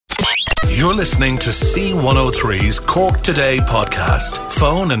You're listening to C103's Cork Today podcast.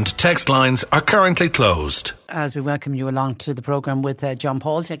 Phone and text lines are currently closed. As we welcome you along to the programme with John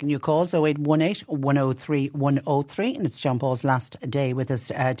Paul, taking your calls 0818 103 103, and it's John Paul's last day with us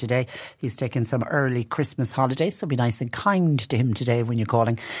today. He's taking some early Christmas holidays, so be nice and kind to him today when you're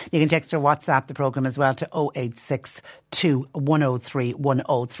calling. You can text or WhatsApp the programme as well to 0862 103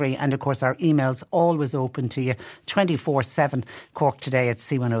 103, and of course our emails always open to you 24/7, CorkToday at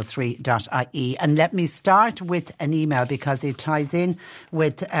c103.ie. And let me start with an email because it ties in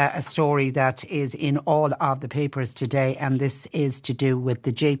with a story that is in all of the papers today, and this is to do with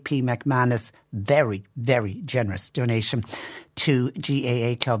the JP McManus very, very generous donation to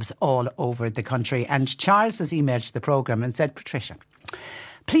GAA clubs all over the country. And Charles has emailed the programme and said, Patricia,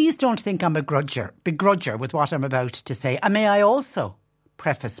 please don't think I'm a begrudger with what I'm about to say. And may I also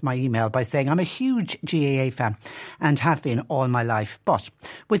preface my email by saying I'm a huge GAA fan and have been all my life. But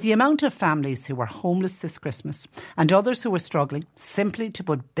with the amount of families who were homeless this Christmas and others who were struggling simply to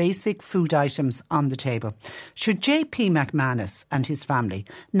put basic food items on the table, should JP McManus and his family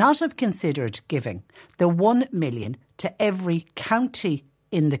not have considered giving the 1 million to every county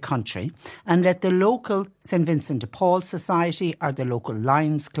in the country and let the local St Vincent de Paul Society or the local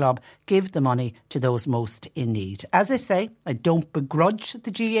Lions Club give the money to those most in need? As I say, I don't begrudge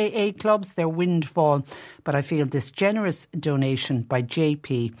the GAA clubs their windfall, but I feel this generous donation by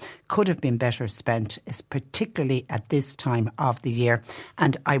JP could have been better spent, particularly at this time of the year,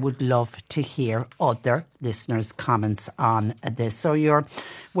 and I would love to hear other listeners' comments on this. So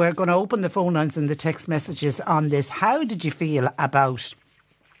we're going to open the phone lines and the text messages on this. How did you feel about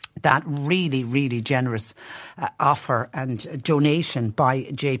that really, really generous offer and donation by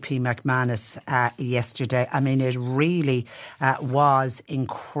JP McManus yesterday? I mean, it really was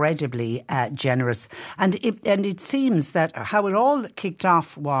incredibly generous. And it seems that how it all kicked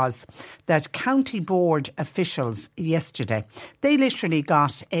off was that county board officials yesterday, they literally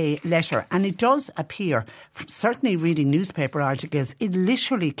got a letter, and it does appear, certainly reading newspaper articles, it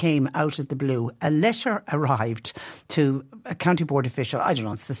literally came out of the blue. A letter arrived to a county board official, I don't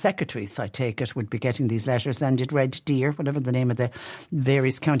know, it's the secretaries, I take it, would be getting these letters, and it read, Dear, whatever the name of the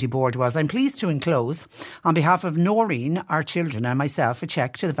various county board was, I'm pleased to enclose, on behalf of Noreen, our children and myself, a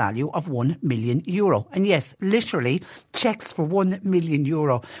cheque to the value of €1 million. And yes, literally, cheques for €1 million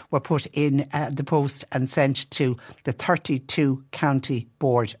were put in the post and sent to the 32 county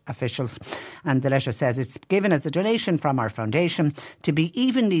board officials. And the letter says it's given as a donation from our foundation to be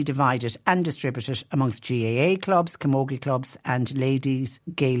evenly divided and distributed amongst GAA clubs, camogie clubs and ladies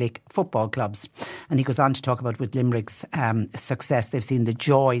Gaelic football clubs. And he goes on to talk about with Limerick's success, they've seen the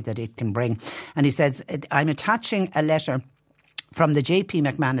joy that it can bring. And he says, I'm attaching a letter from the JP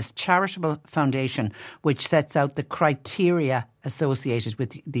McManus Charitable Foundation, which sets out the criteria associated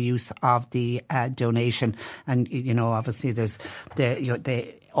with the use of the donation. And, you know, obviously there's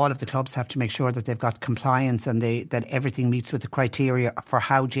all of the clubs have to make sure that they've got compliance and that everything meets with the criteria for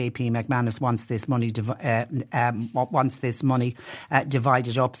how JP McManus wants this money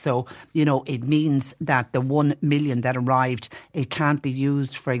divided up. So, you know, it means that the 1 million that arrived, it can't be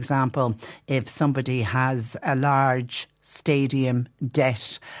used, for example, if somebody has a large stadium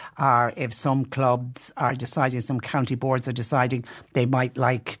debt, or if some clubs are deciding, some county boards are deciding they might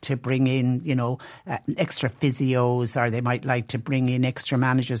like to bring in, you know, extra physios, or they might like to bring in extra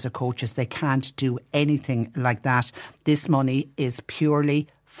managers or coaches. They can't do anything like that. This money is purely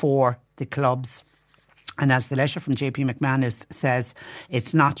for the clubs. And as the letter from JP McManus says,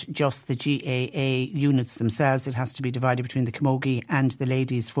 it's not just the GAA units themselves. It has to be divided between the camogie and the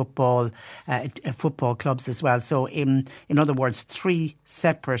ladies football clubs as well. So in other words, 3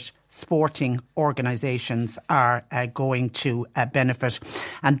 separate sporting organisations are going to benefit.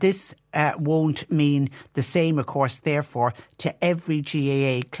 And this won't mean the same, of course, therefore, to every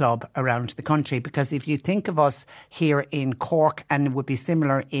GAA club around the country. Because if you think of us here in Cork, and it would be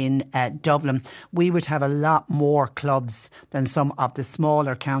similar in Dublin, we would have a lot more clubs than some of the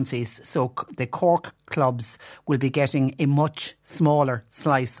smaller counties. So the Cork clubs will be getting a much smaller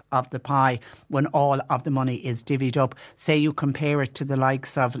slice of the pie when all of the money is divvied up. Say you compare it to the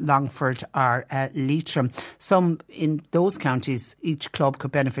likes of Longford or Leitrim. Some in those counties, each club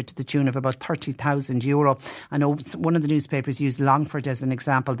could benefit to the tune of about €30,000. I know one of the newspapers used Longford as an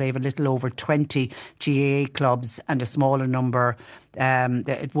example. They have a little over 20 GAA clubs and a smaller number,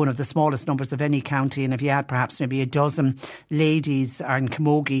 one of the smallest numbers of any county. And if you had perhaps maybe a dozen ladies and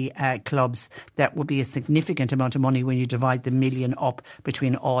camogie clubs, that would be a significant amount of money when you divide the million up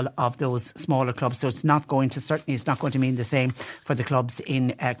between all of those smaller clubs. So it's not going to mean the same for the clubs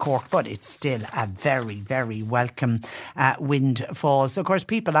in Cork, but it's still a very, very welcome windfall. So of course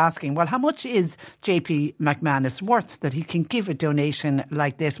people asking, well, how much is JP McManus worth that he can give a donation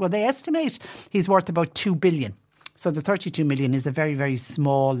like this? Well, they estimate he's worth about 2 billion. So the 32 million is a very, very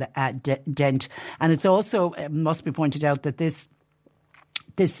small dent. And it's also, must be pointed out that this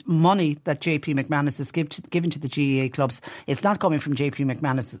money that JP McManus has given to the GAA clubs, it's not coming from JP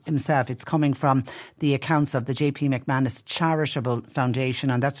McManus himself. It's coming from the accounts of the JP McManus Charitable Foundation,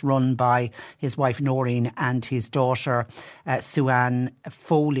 and that's run by his wife Noreen and his daughter Sue-Ann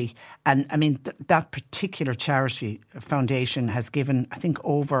Foley. And I mean, that particular charity foundation has given, I think,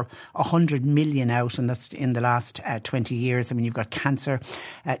 over 100 million out, and that's in the last 20 years. I mean, you've got cancer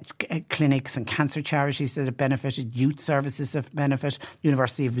clinics and cancer charities that have benefited, youth services have benefited,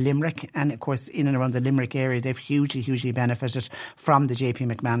 University of Limerick, and of course in and around the Limerick area, they've hugely benefited from the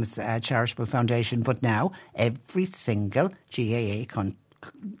JP McManus Charitable Foundation. But now every single GAA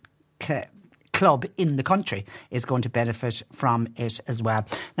club in the country is going to benefit from it as well.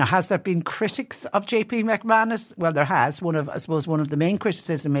 Now, has there been critics of JP McManus? Well, there has. One of the main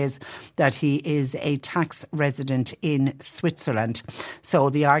criticism is that he is a tax resident in Switzerland.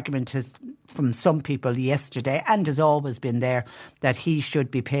 So the argument is from some people yesterday, and has always been there, that he should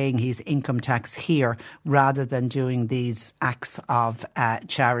be paying his income tax here rather than doing these acts of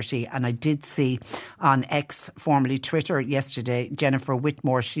charity. And I did see on X, formerly Twitter, yesterday, Jennifer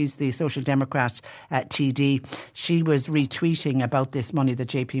Whitmore, she's the Social Democrat TD, she was retweeting about this money that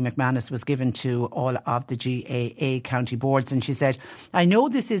JP McManus was given to all of the GAA county boards, and she said, I know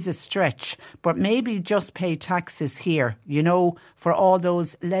this is a stretch, but maybe just pay taxes here, you know, for all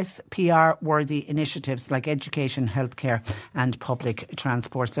those less PR-worthy initiatives like education, healthcare and public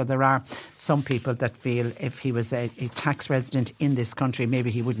transport. So there are some people that feel if he was a tax resident in this country,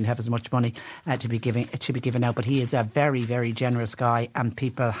 maybe he wouldn't have as much money to be given out. But he is a very, very generous guy, and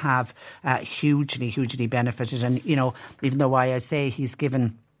people have hugely benefited. And, you know, even though I say he's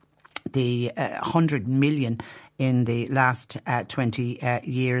given the 100 million in the last 20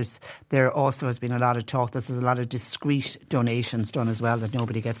 years, there also has been a lot of talk. There's a lot of discreet donations done as well that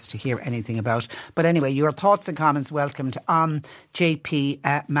nobody gets to hear anything about. But anyway, your thoughts and comments welcomed on JP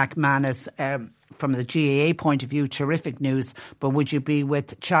McManus. From the GAA point of view, terrific news. But would you be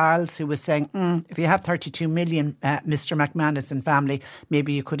with Charles, who was saying, if you have 32 million, Mr. McManus and family,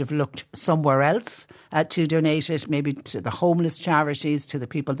 maybe you could have looked somewhere else to donate it, maybe to the homeless charities, to the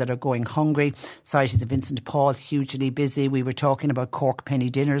people that are going hungry. Societies of Vincent de Paul, hugely busy. We were talking about Cork penny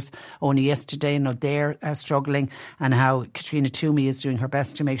dinners only yesterday, and they're struggling, and how Katrina Toomey is doing her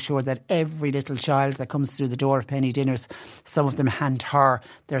best to make sure that every little child that comes through the door of penny dinners, some of them hand her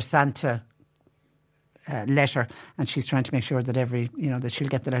their Santa letter, and she's trying to make sure that that she'll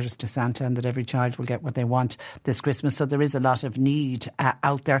get the letters to Santa and that every child will get what they want this Christmas. So there is a lot of need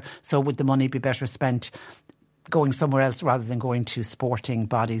out there. So would the money be better spent going somewhere else rather than going to sporting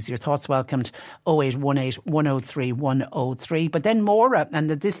bodies? Your thoughts welcomed. 0818 103 103. But then Maura, and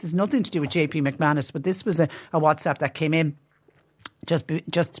this is nothing to do with JP McManus, but this was a WhatsApp that came in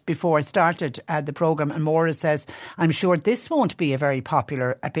just before I started the programme, and Maura says, I'm sure this won't be a very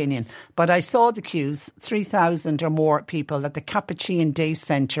popular opinion, but I saw the queues, 3,000 or more people at the Capuchin Day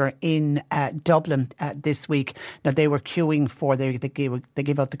Centre in Dublin this week. Now, they were queuing for, they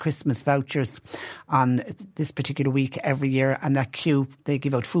give out the Christmas vouchers on this particular week every year, and that queue, they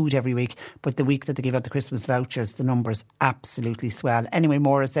give out food every week, but the week that they give out the Christmas vouchers, the numbers absolutely swell. Anyway,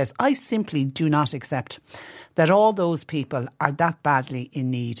 Maura says, I simply do not accept that all those people are that badly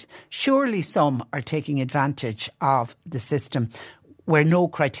in need. Surely some are taking advantage of the system where no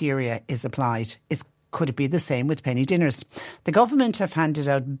criteria is applied. Could it be the same with penny dinners? The government have handed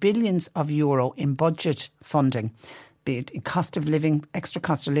out billions of euro in budget funding, be it in cost of living, extra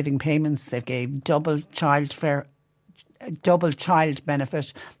cost of living payments. They've gave double child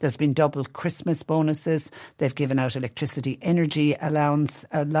benefit. There's been double Christmas bonuses. They've given out electricity energy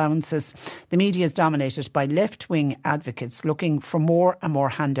allowances. The media is dominated by left-wing advocates looking for more and more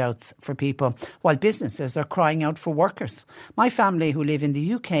handouts for people, while businesses are crying out for workers. My family, who live in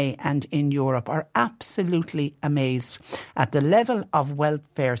the UK and in Europe, are absolutely amazed at the level of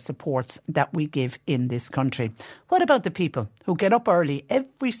welfare supports that we give in this country. What about the people who get up early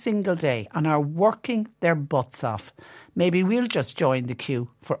every single day and are working their butts off? maybe we'll just join the queue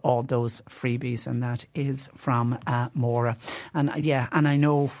for all those freebies. And that is from Maura. And and I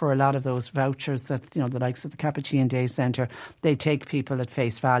know for a lot of those vouchers that, the likes of the Capuchin Day Centre, they take people at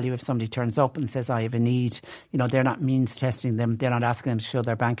face value. If somebody turns up and says, I have a need, they're not means testing them. They're not asking them to show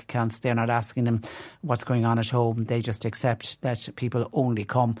their bank accounts. They're not asking them what's going on at home. They just accept that people only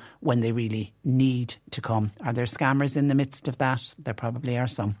come when they really need to come. Are there scammers in the midst of that? There probably are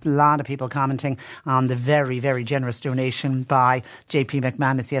some. A lot of people commenting on the very, very generous donation by JP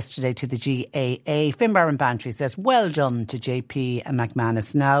McManus yesterday to the GAA. Finbar and Bantry says, well done to JP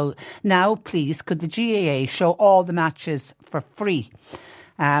McManus. Now, please, could the GAA show all the matches for free?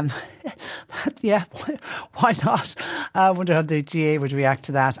 Why not? I wonder how the GA would react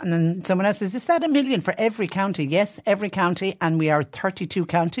to that. And then someone else says, is that $1 million for every county? Yes, every county. And we are 32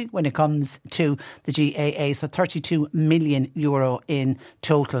 county when it comes to the GAA. So €32 million in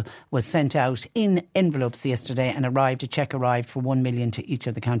total was sent out in envelopes yesterday and a cheque arrived for $1 million to each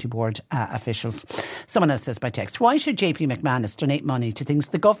of the county board officials. Someone else says by text, why should JP McManus donate money to things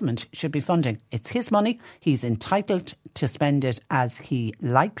the government should be funding? It's his money. He's entitled to spend it as he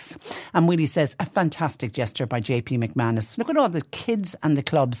likes. And Willie says, a fantastic gesture by JP McManus. Look at all the kids and the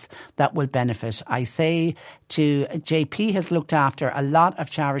clubs that will benefit. I say to JP has looked after a lot of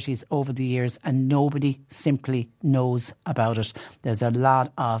charities over the years and nobody simply knows about it. There's a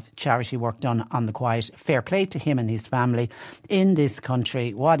lot of charity work done on the quiet. Fair play to him and his family in this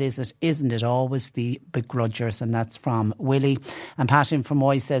country. What is it? Isn't it always the begrudgers? And that's from Willie. And Pat in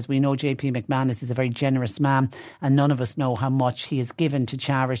Fermoy says, we know JP McManus is a very generous man and none of us know how much he has given to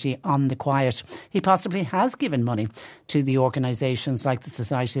charity on the quiet. He possibly has given money to the organisations like the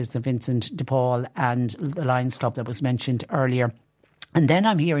Societies of Vincent de Paul and the Lions Club that was mentioned earlier. And then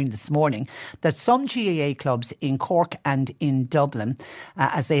I'm hearing this morning that some GAA clubs in Cork and in Dublin,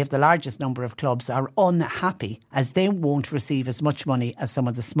 as they have the largest number of clubs, are unhappy as they won't receive as much money as some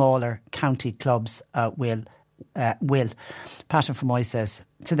of the smaller county clubs will. Pat from Moy says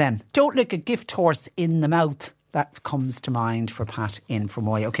to them, don't look a gift horse in the mouth. That comes to mind for Pat in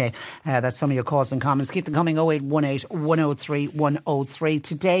Fermoy. OK, that's some of your calls and comments. Keep them coming. 0818 103 103.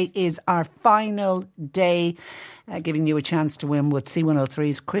 Today is our final day, giving you a chance to win with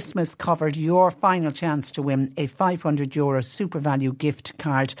C103's Christmas Covered. Your final chance to win a €500 Super Value gift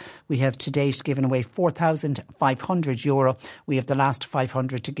card. We have to date given away €4,500. We have the last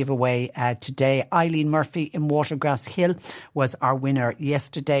 500 to give away today. Eileen Murphy in Watergrass Hill was our winner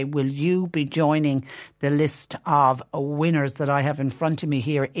yesterday. Will you be joining the list of winners that I have in front of me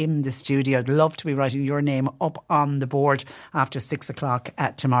here in the studio? I'd love to be writing your name up on the board after 6 o'clock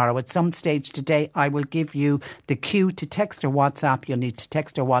tomorrow. At some stage today, I will give you the cue to text or WhatsApp. You'll need to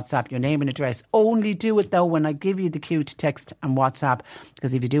text or WhatsApp your name and address. Only do it though when I give you the cue to text and WhatsApp,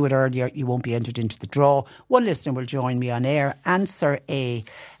 because if you do it earlier, you won't be entered into the draw. One listener will join me on air, answer a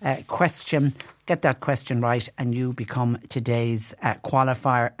question, get that question right, and you become today's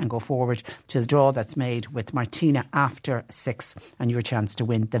qualifier and go forward to the draw that's made with Martina after 6 and your chance to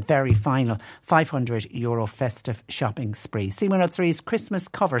win the very final €500 festive shopping spree. C103's Christmas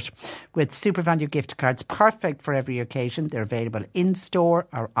Covered with Super Value gift cards, perfect for every occasion. They're available in store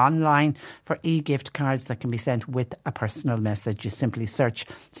or online for e-gift cards that can be sent with a personal message. You simply search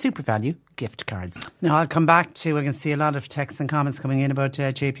Super Value gift cards. Now I'll come back to, I can see a lot of texts and comments coming in about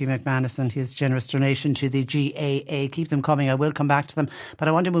JP McManus and his generous donation to the GAA. Keep them coming. I will come back to them. But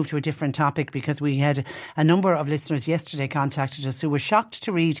I want to move to a different topic because we had a number of listeners yesterday contacted us who were shocked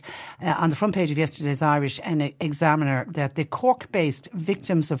to read on the front page of yesterday's Irish Examiner that the Cork-based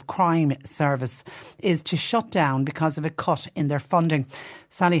Victims of Crime Service is to shut down because of a cut in their funding.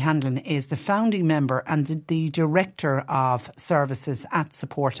 Sally Handlin is the founding member and the director of services at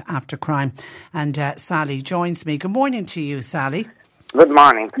Support After Crime. And Sally joins me. Good morning to you, Sally. Good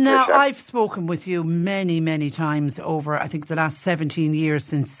morning, Patricia. Now, I've spoken with you many, many times over, I think, the last 17 years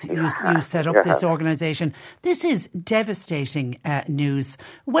since you set up this organisation. This is devastating news.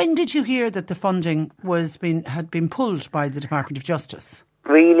 When did you hear that the funding had been pulled by the Department of Justice?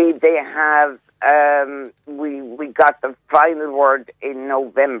 Really, they have. We got the final word in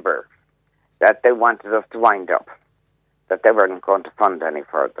November that they wanted us to wind up, that they weren't going to fund any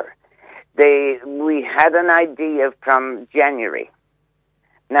further. We had an idea from January.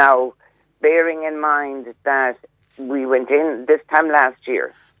 Now, bearing in mind that we went in this time last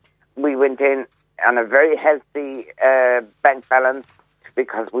year, we went in on a very healthy bank balance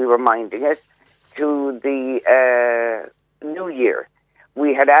because we were minding it to the new year.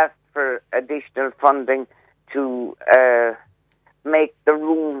 We had asked for additional funding to make the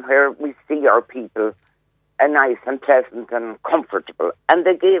room where we see our people nice and pleasant and comfortable, and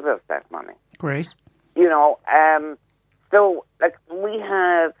they gave us that money. Great. You know, So, like, we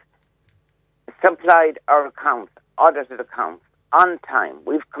have supplied our accounts, audited accounts, on time.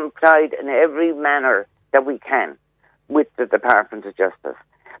 We've complied in every manner that we can with the Department of Justice.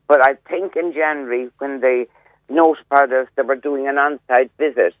 But I think in January, when they notified us that we're doing an on-site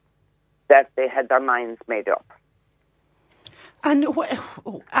visit, that they had their minds made up. And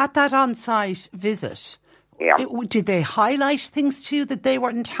at that on-site visit, did they highlight things to you that they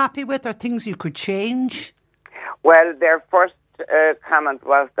weren't happy with, or things you could change? Well, their first comment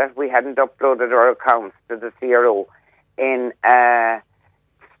was that we hadn't uploaded our accounts to the CRO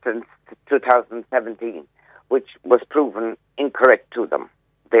since 2017, which was proven incorrect to them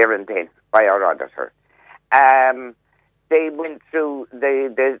there and then by our auditor. They went through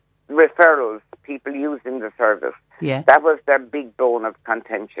the referrals, people using the service. Yeah. That was their big bone of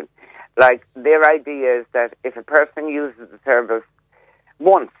contention. Like, their idea is that if a person uses the service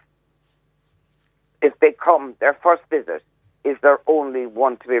once, if they come, their first visit is their only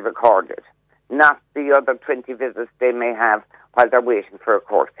one to be recorded, not the other 20 visits they may have while they're waiting for a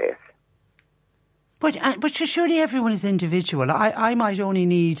court case. But surely everyone is individual. I might only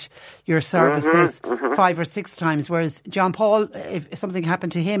need your services 5 or 6 times, whereas John Paul, if something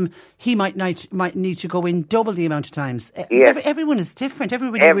happened to him, he might need to go in double the amount of times. Yes. Everyone is different.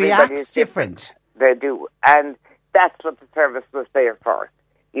 Everybody reacts different. They do. And that's what the service was there for.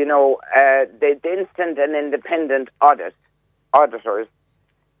 You know, they then sent an independent auditors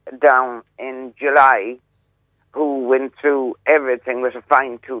down in July, who went through everything with a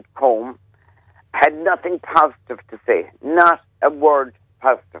fine-tooth comb, had nothing positive to say, not a word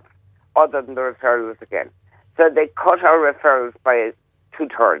positive, other than the referrals again. So they cut our referrals by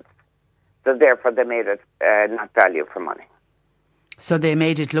 2/3. So therefore they made it not value for money. So they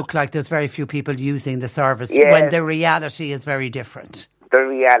made it look like there's very few people using the service, yes, when the reality is very different. The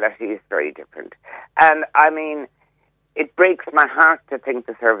reality is very different. And I mean, it breaks my heart to think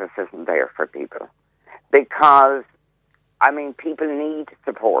the service isn't there for people. Because, I mean, people need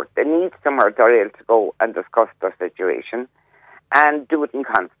support. They need somewhere they're able to go and discuss their situation and do it in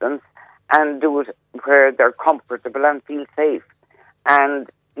confidence and do it where they're comfortable and feel safe. And,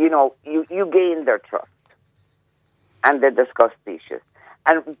 you know, you gain their trust and they discuss the issues.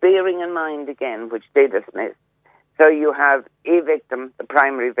 And bearing in mind, again, which they dismissed, so you have a victim, the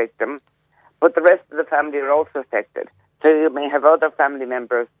primary victim, but the rest of the family are also affected. So you may have other family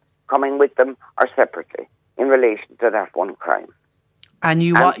members coming with them or separately in relation to that one crime. And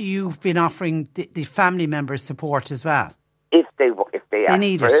you've been offering the family members support as well? If they ask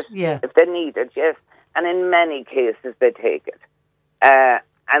need for it, it. yeah. If they need it, yes. And in many cases they take it.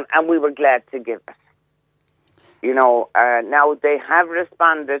 And we were glad to give it. You know, now they have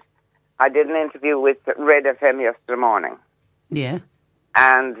responded. I did an interview with Red FM yesterday morning. Yeah.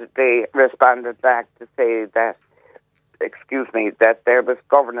 And they responded back to say that, that there was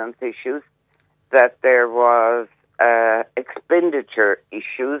governance issues, that there was expenditure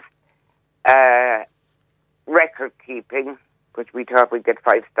issues, record keeping, which we thought we'd get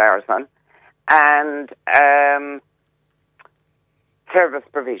 5 stars on, and service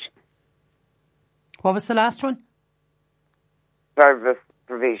provision. What was the last one? Service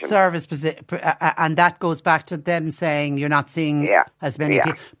provision. And that goes back to them saying you're not seeing as many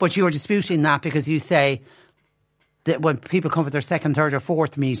people. But you're disputing that because you say that when people come for their second, third or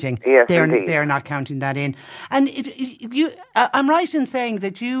fourth meeting, they're not counting that in. And I'm right in saying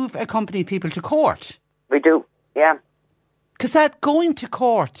that you've accompanied people to court. We do, yeah. Because that going to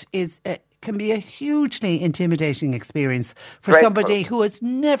court can be a hugely intimidating experience for somebody who has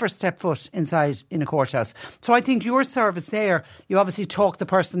never stepped foot inside in a courthouse. So I think your service there, you obviously talk the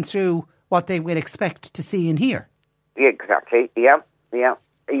person through what they will expect to see and hear. Exactly, yeah.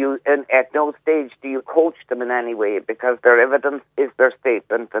 And at no stage do you coach them in any way because their evidence is their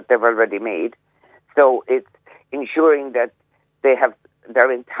statement that they've already made. So it's ensuring that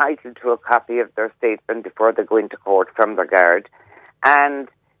they're entitled to a copy of their statement before they go into court from the guard. And,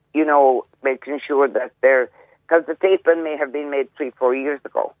 you know, making sure that because the statement may have been made 3-4 years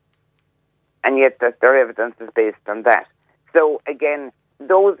ago, and yet that their evidence is based on that. So, again,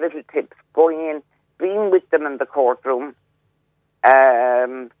 those little tips, going in, being with them in the courtroom,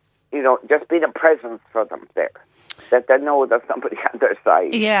 you know, just being a presence for them there, that they know there's somebody on their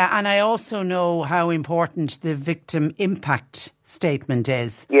side. Yeah, and I also know how important the victim impact statement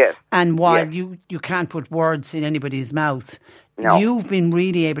is. Yes. And while you can't put words in anybody's mouth, you've been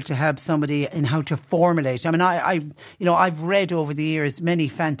really able to help somebody in how to formulate. I mean, I've read over the years many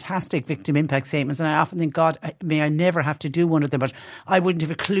fantastic victim impact statements, and I often think, God, may I never have to do one of them, but I wouldn't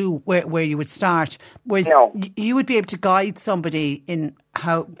have a clue where you would start. Whereas you would be able to guide somebody in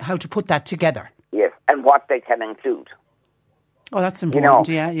how to put that together. Yes, and what they can include. Oh, that's important.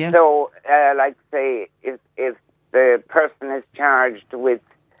 Yeah. So, like say, if the person is charged with,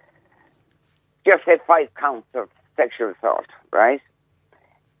 just say 5 counts of sexual assault, right?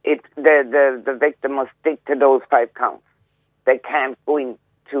 The victim must stick to those 5 counts. They can't go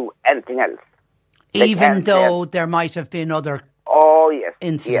into anything else. Even though there might have been other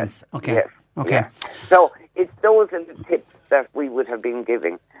incidents. Yes, okay. Yes, okay. Yes. So it's those are the tips that we would have been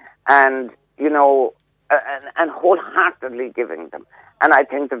giving, and and wholeheartedly giving them. And I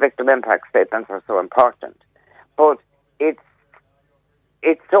think the victim impact statements are so important. But it's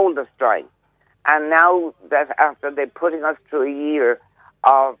soul destroying. And now that after they're putting us through a year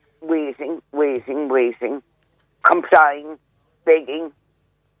of waiting, complying, begging,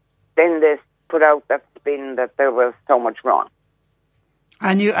 then they put out that spin that there was so much wrong.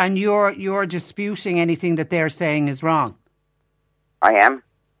 And you're disputing anything that they're saying is wrong. I am.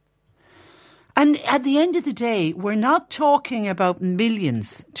 And at the end of the day, we're not talking about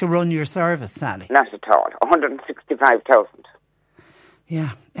millions to run your service, Sally. Not at all. 165,000.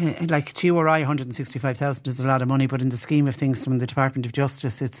 Yeah, like to you or I, 165,000 is a lot of money, but in the scheme of things from the Department of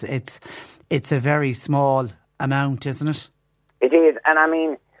Justice, it's a very small amount, isn't it? It is, and I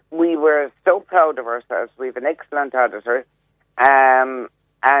mean, we were so proud of ourselves. We have an excellent auditor, and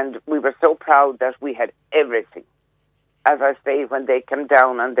we were so proud that we had everything. As I say, when they came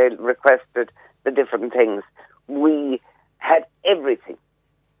down and they requested the different things, we had everything,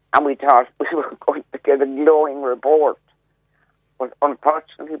 and we thought we were going to get a glowing report. But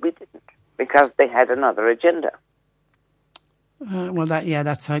unfortunately, we didn't, because they had another agenda.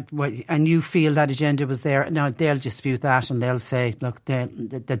 That's how. And you feel that agenda was there. Now they'll dispute that, and they'll say, look,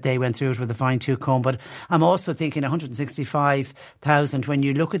 that they went through it with a fine-tooth comb. But I'm also thinking 165,000. When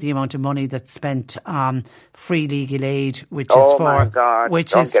you look at the amount of money that's spent on free legal aid, which is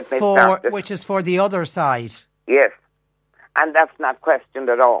for the other side. Yes, and that's not questioned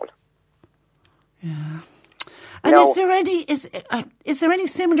at all. Yeah. And is there any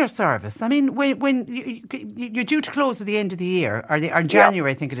similar service? I mean, when you're due to close at the end of the year, or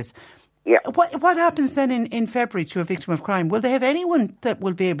January, I think it is. Yeah. What happens then in February to a victim of crime? Will they have anyone that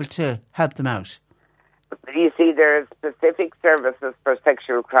will be able to help them out? You see, there are specific services for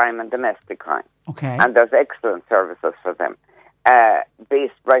sexual crime and domestic crime. Okay. And there's excellent services for them,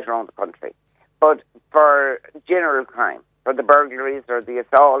 based right around the country. But for general crime, for the burglaries or the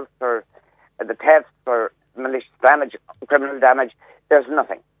assaults or the thefts or malicious damage, criminal damage, there's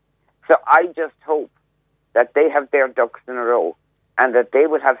nothing. So I just hope that they have their ducks in a row and that they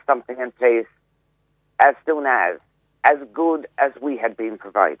would have something in place as soon as good as we had been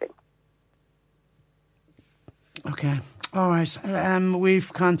providing. Okay. All right.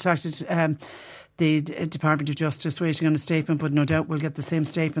 We've contacted the Department of Justice, waiting on a statement, but no doubt we'll get the same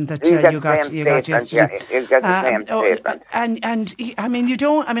statement that you got yesterday. Yeah, you get the same statement. And I mean, you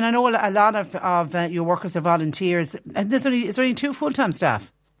don't. I mean, I know a lot of your workers are volunteers, and is there only 2 full-time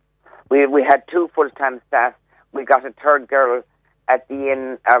staff? We had 2 full-time staff. We got a third girl at the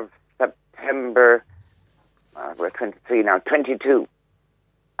end of September. We're 23 now. 22.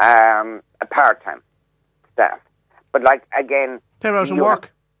 A part-time staff, but like again, they're out of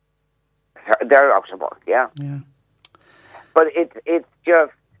work. They're out of work, yeah. But it's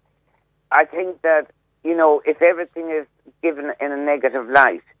just, I think that, if everything is given in a negative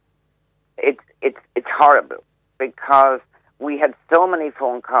light, it's horrible, because we had so many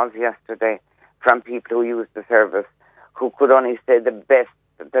phone calls yesterday from people who used the service who could only say the best,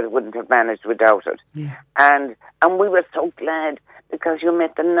 that wouldn't have managed without it. Yeah. And we were so glad, because you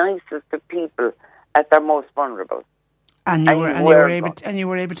met the nicest of people at their most vulnerable. And you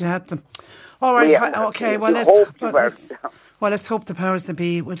were able to help them. All right. Yeah, okay. Well, let's hope the powers that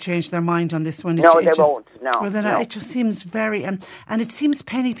be will change their mind on this one. They won't. No. Well, then it just seems very, and it seems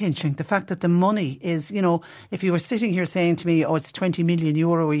penny pinching. The fact that the money is, if you were sitting here saying to me, "Oh, it's €20 million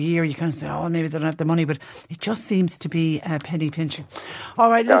a year," you kind of say, "Oh, maybe they don't have the money," but it just seems to be penny pinching.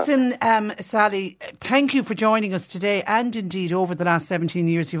 All right. Listen, Sally, thank you for joining us today, and indeed over the last 17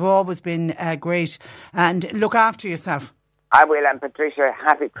 years, you've always been great. And look after yourself. I will, and Patricia,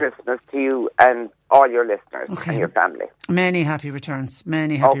 happy Christmas to you and all your listeners and your family. Many happy returns.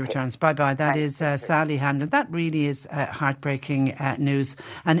 Returns. Bye-bye. That is Sally Hanlon. That really is heartbreaking news.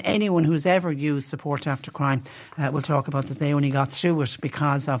 And anyone who's ever used support after crime will talk about that they only got through it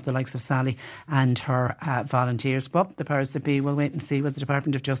because of the likes of Sally and her volunteers. But the powers that be will wait and see what the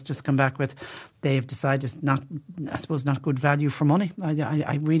Department of Justice come back with. They've decided not good value for money.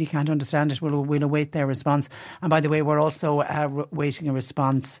 I really can't understand it. We'll await their response. And by the way, we're also waiting a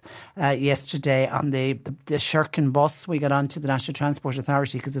response yesterday on the Shirkin bus. We got on to the National Transport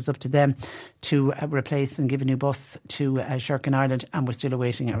Authority because it's up to them to replace and give a new bus to Shirkin Ireland, and we're still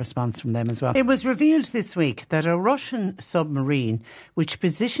awaiting a response from them as well. It was revealed this week that a Russian submarine, which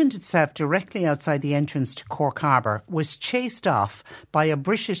positioned itself directly outside the entrance to Cork Harbour, was chased off by a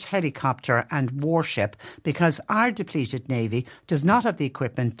British helicopter and warship because our depleted Navy does not have the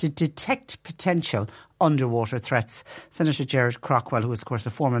equipment to detect potential underwater threats. Senator Gerard Craughwell, who is of course a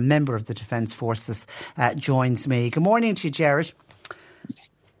former member of the Defence Forces, joins me. Good morning to you, Gerard.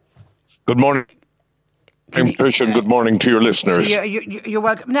 Good morning. Trish, and good morning to your listeners. You're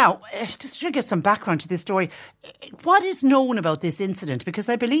welcome. Now, just to get some background to this story, what is known about this incident? Because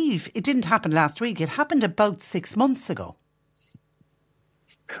I believe it didn't happen last week. It happened about 6 months ago.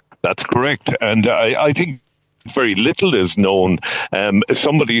 That's correct. And I think very little is known.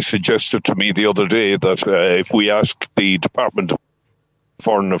 Somebody suggested to me the other day that if we asked the Department of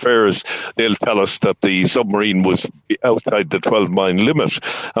Foreign Affairs, they'll tell us that the submarine was outside the 12-mile limit.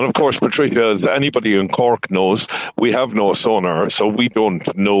 And of course, Patricia, as anybody in Cork knows, we have no sonar, so we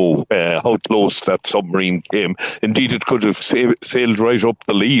don't know how close that submarine came. Indeed, it could have sailed right up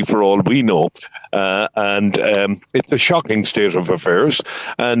the lee for all we know. And it's a shocking state of affairs.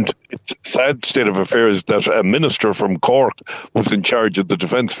 And it's a sad state of affairs that a minister from Cork was in charge of the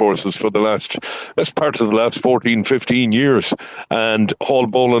Defence Forces for best part of the last 14, 15 years. And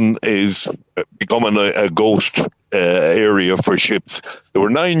Haulbowline is becoming a ghost area for ships. There were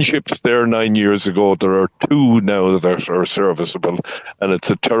 9 ships there 9 years ago. There are 2 now that are serviceable, and it's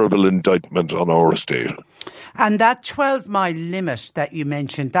a terrible indictment on our state. And that 12-mile limit that you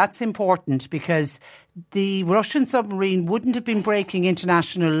mentioned, that's important because the Russian submarine wouldn't have been breaking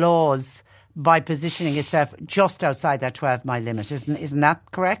international laws by positioning itself just outside that 12-mile limit. Isn't that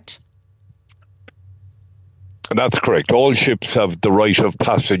correct? That's correct. All ships have the right of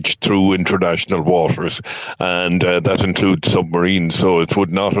passage through international waters, and that includes submarines, so it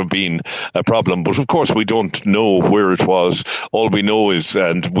would not have been a problem. But of course, we don't know where it was. All we know is,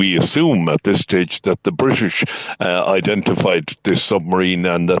 and we assume at this stage, that the British identified this submarine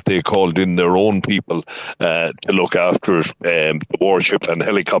and that they called in their own people to look after the warship and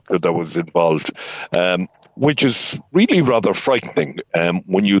helicopter that was involved. Which is really rather frightening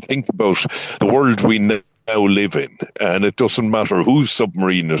when you think about the world we now live in, and it doesn't matter whose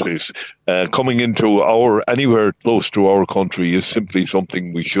submarine it is. Coming into anywhere close to our country is simply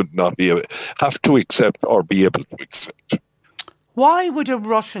something we should not have to accept or be able to accept. Why would a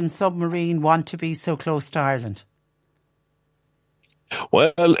Russian submarine want to be so close to Ireland?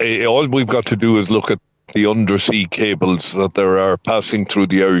 Well, all we've got to do is look at the undersea cables that there are passing through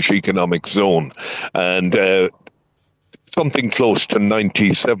the Irish Economic Zone, and something close to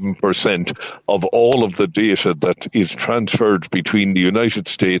 97% of all of the data that is transferred between the United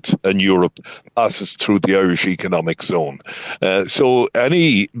States and Europe passes through the Irish Economic Zone. So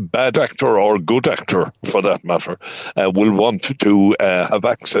any bad actor or good actor, for that matter, will want to have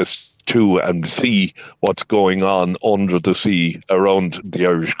access to and see what's going on under the sea around the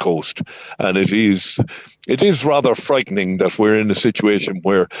Irish coast. And it is rather frightening that we're in a situation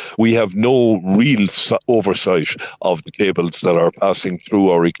where we have no real oversight of the cables that are passing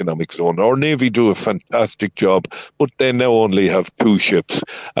through our economic zone. Our Navy do a fantastic job, but they now only have 2 ships.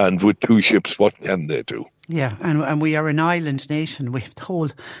 And with 2 ships, what can they do? Yeah, and we are an island nation. We've the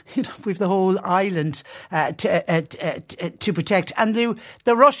whole island to protect, and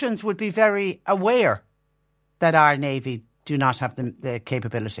the Russians would be very aware that our Navy do not have the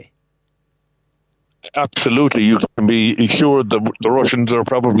capability. Absolutely, you can be sure the Russians are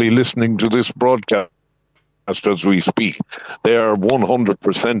probably listening to this broadcast as we speak. They are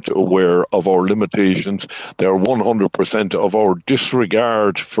 100% aware of our limitations. They are 100% of our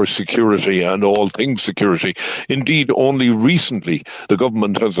disregard for security and all things security. Indeed, only recently, the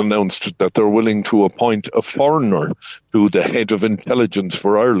government has announced that they're willing to appoint a foreigner to the head of intelligence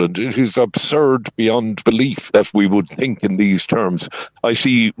for Ireland. It is absurd beyond belief that we would think in these terms. I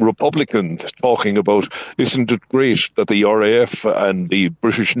see Republicans talking about, isn't it great that the RAF and the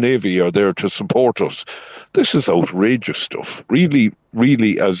British Navy are there to support us? This is outrageous stuff. Really,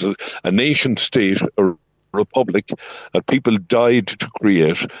 really, as a nation state, a republic that people died to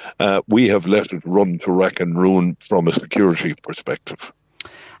create, we have let it run to rack and ruin from a security perspective.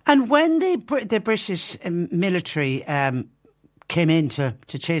 And when the British military came in to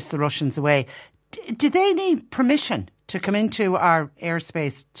chase the Russians away, did they need permission to come into our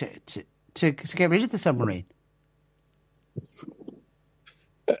airspace to get rid of the submarine?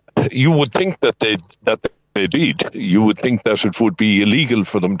 You would think that they did. You would think that it would be illegal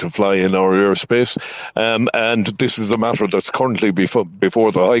for them to fly in our airspace, and this is a matter that's currently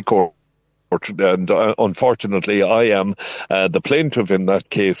before the High Court And unfortunately, I am the plaintiff in that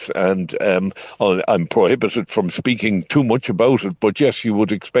case, and I'm prohibited from speaking too much about it. But yes, you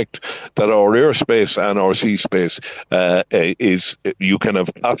would expect that our airspace and our sea space you can have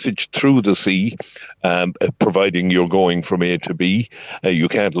passage through the sea, providing you're going from A to B. You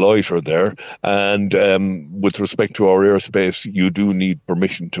can't loiter there, and with respect to our airspace, you do need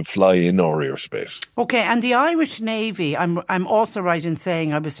permission to fly in our airspace. Okay, and the Irish Navy, I'm also right in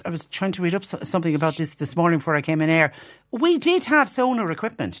saying I was trying to read up something about this morning before I came in air. We did have sonar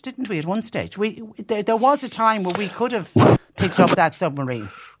equipment, didn't we, at one stage? There was a time where we could have picked up that submarine.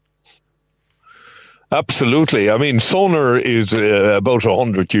 Absolutely. I mean, sonar is about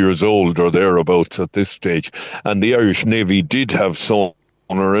 100 years old or thereabouts at this stage, and the Irish Navy did have sonar.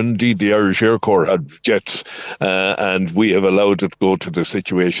 Indeed, the Irish Air Corps had jets, and we have allowed it go to the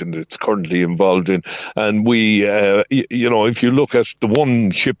situation it's currently involved in. And we, if you look at the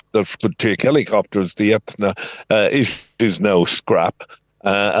one ship that could take helicopters, the Etna, it is now scrap.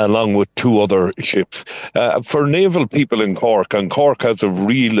 Along with two other ships. For naval people in Cork, and Cork has a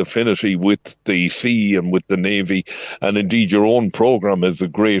real affinity with the sea and with the Navy, and indeed your own programme is a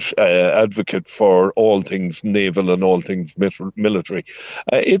great advocate for all things naval and all things military.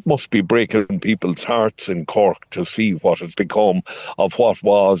 It must be breaking people's hearts in Cork to see what has become of what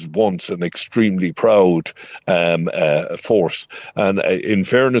was once an extremely proud force. And in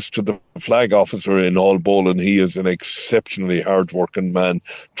fairness to the flag officer in Allbowlen, he is an exceptionally hard-working man,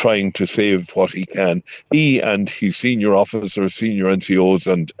 trying to save what he can. He and his senior officers, senior NCOs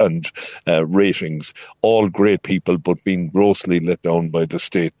and ratings, all great people, but being grossly let down by the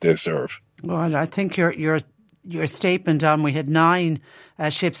state they serve. Well, I think your statement on we had 9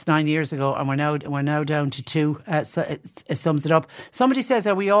 ships 9 years ago, and we're now down to 2. So it sums it up. Somebody says,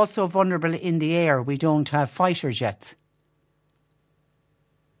 are we also vulnerable in the air? We don't have fighter jets.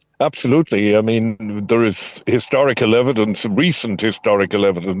 Absolutely. I mean, there is historical evidence, recent historical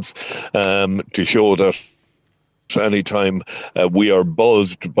evidence, to show that anytime we are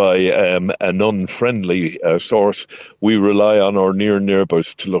buzzed by an unfriendly source, we rely on our near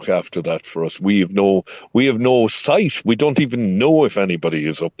neighbours to look after that for us. We have no sight. We don't even know if anybody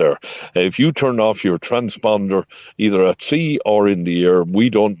is up there. If you turn off your transponder, either at sea or in the air, we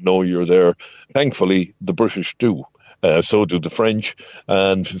don't know you're there. Thankfully, the British do. So do the French,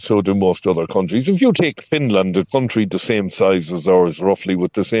 and so do most other countries. If you take Finland, a country the same size as ours, roughly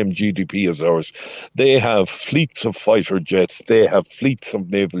with the same GDP as ours, they have fleets of fighter jets, they have fleets of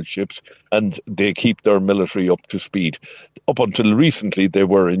naval ships, and they keep their military up to speed. Up until recently, they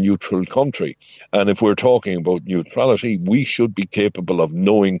were a neutral country. And if we're talking about neutrality, we should be capable of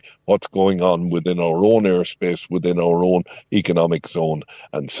knowing what's going on within our own airspace, within our own economic zone.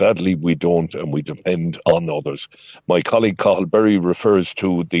 And sadly, we don't, and we depend on others. My colleague Cathal Berry refers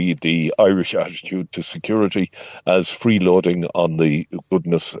to the Irish attitude to security as freeloading on the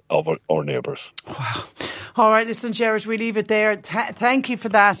goodness of our neighbours. Wow. All right, listen, Gerard, we leave it there. Thank you for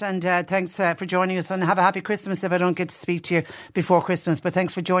that, and thanks for joining us, and have a happy Christmas if I don't get to speak to you before Christmas. But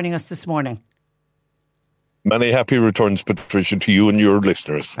thanks for joining us this morning. Many happy returns, Patricia, to you and your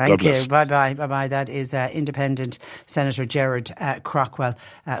listeners. Thank you. Bye-bye. Bye-bye. That is Independent Senator Gerard Craughwell,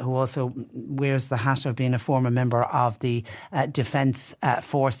 who also wears the hat of being a former member of the Defence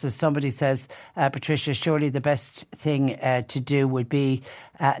Forces. Somebody says, Patricia, surely the best thing to do would be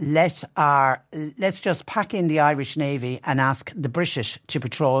let's just pack in the Irish Navy and ask the British to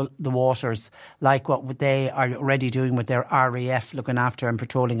patrol the waters like what they are already doing with their RAF, looking after and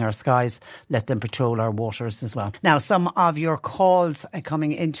patrolling our skies. Let them patrol our waters as well. Now, some of your calls are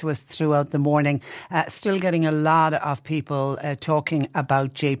coming into us throughout the morning. Still getting a lot of people talking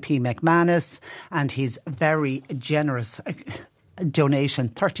about JP McManus and his very generous donation,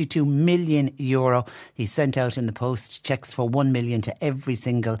 €32 million he sent out in the post. Cheques for 1 million to every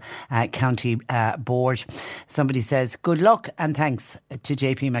single county board. Somebody says, good luck and thanks to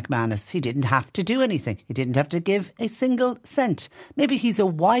JP McManus. He didn't have to do anything. He didn't have to give a single cent. Maybe he's a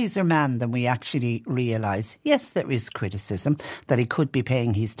wiser man than we actually realise. Yes, there is criticism that he could be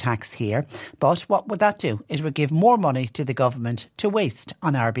paying his tax here, but what would that do? It would give more money to the government to waste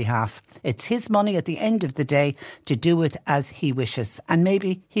on our behalf. It's his money at the end of the day to do with as he wishes. And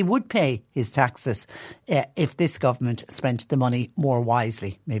maybe he would pay his taxes if this government spent the money more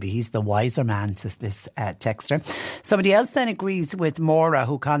wisely. Maybe he's the wiser man, says this texter. Somebody else then agrees with Maura,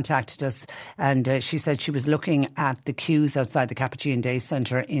 who contacted us, and she said she was looking at the queues outside the Capuchin Day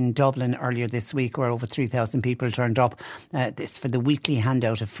Centre in Dublin earlier this week, where over 3,000 people turned up. This for the weekly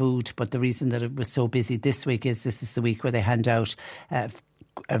handout of food, but the reason that it was so busy this week is this is the week where they hand out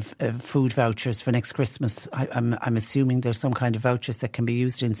food vouchers for next Christmas. I'm assuming there's some kind of vouchers that can be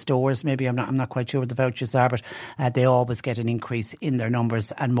used in stores. Maybe I'm not quite sure what the vouchers are, but they always get an increase in their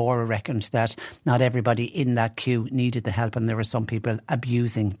numbers, and Maura reckoned that not everybody in that queue needed the help, and there were some people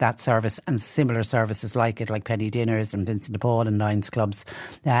abusing that service and similar services like it, like penny dinners and Vincent de Paul and Lions clubs,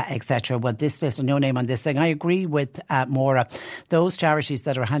 etc. Well, this list, no name on this thing. I agree with Maura. Those charities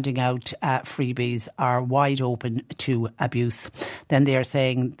that are handing out freebies are wide open to abuse. Then they are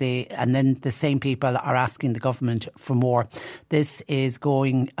saying and then the same people are asking the government for more. This is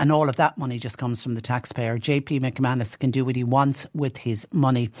going, and all of that money just comes from the taxpayer. JP McManus can do what he wants with his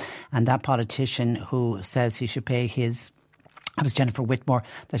money, and that politician who says he should pay his, it was Jennifer Whitmore,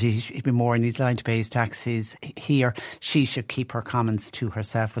 that he'd be more in his line to pay his taxes here. She should keep her comments to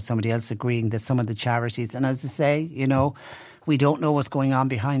herself, with somebody else agreeing that some of the charities, and as I say, you know, we don't know what's going on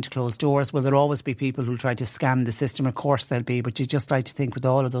behind closed doors. Will there always be people who try to scam the system? Of course there'll be, but you just like to think with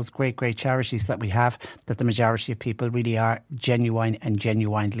all of those great charities that we have, that the majority of people really are genuine and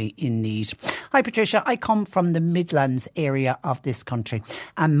genuinely in need. Hi Patricia, I come from the Midlands area of this country,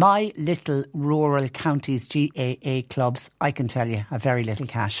 and my little rural counties GAA clubs, I can tell you, have very little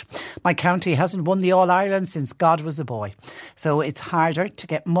cash. My county hasn't won the All-Ireland since God was a boy, so it's harder to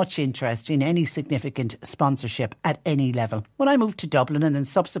get much interest in any significant sponsorship at any level. When I moved to Dublin and then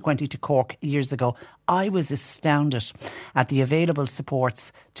subsequently to Cork years ago, I was astounded at the available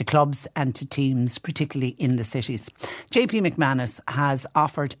supports to clubs and to teams, particularly in the cities. JP McManus has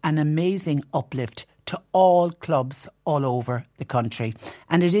offered an amazing uplift to all clubs all over the country.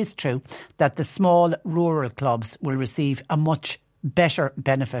 And it is true that the small rural clubs will receive a much better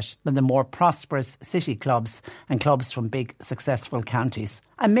benefit than the more prosperous city clubs and clubs from big successful counties.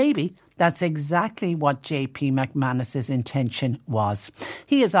 And maybe that's exactly what JP McManus's intention was.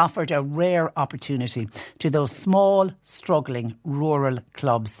 He has offered a rare opportunity to those small, struggling rural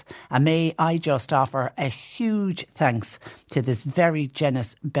clubs. And may I just offer a huge thanks to this very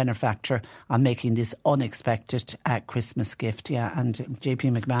generous benefactor on making this unexpected Christmas gift. Yeah, and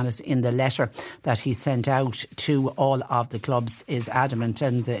JP McManus, in the letter that he sent out to all of the clubs, is adamant.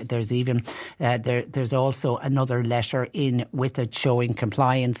 And there's even there's also another letter in with it showing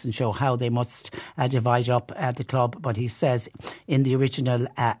compliance and show how they must divide up the club. But he says in the original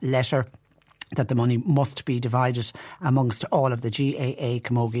letter that the money must be divided amongst all of the GAA,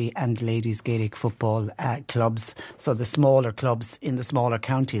 Camogie and Ladies Gaelic football clubs. So the smaller clubs in the smaller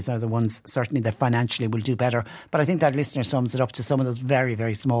counties are the ones certainly that financially will do better. But I think that listener sums it up to some of those very,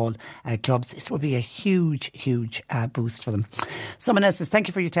 very small clubs. This will be a huge, huge boost for them. Someone else says, thank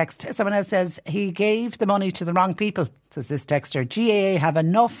you for your text. Someone else says, he gave the money to the wrong people, says this texter. GAA have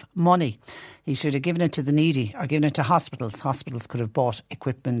enough money. He should have given it to the needy or given it to hospitals. Hospitals could have bought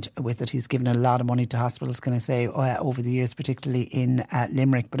equipment with it. He's given a lot of money to hospitals, can I say, over the years, particularly in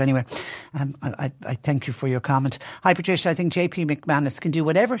Limerick. But anyway, I thank you for your comment. Hi, Patricia. I think JP McManus can do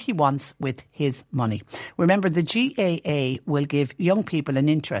whatever he wants with his money. Remember, the GAA will give young people an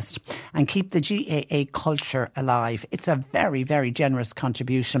interest and keep the GAA culture alive. It's a very, very generous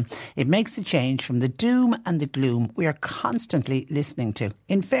contribution. It makes a change from the doom and the gloom we are constantly listening to.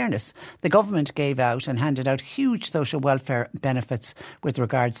 In fairness, the government gave out and handed out huge social welfare benefits with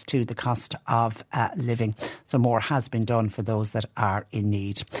regards to the cost of living. So more has been done for those that are in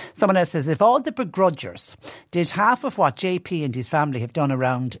need. Someone else says, if all the begrudgers did half of what JP and his family have done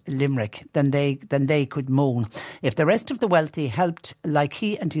around Limerick, then they could moan. If the rest of the wealthy helped like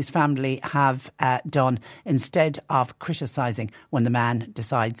he and his family have done, instead of criticising when the man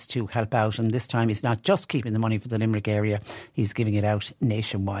decides to help out. And this time he's not just keeping the money for the Limerick area, he's giving it out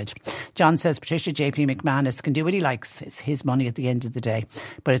nationwide. John says, Patricia, JP McManus can do what he likes. It's his money at the end of the day.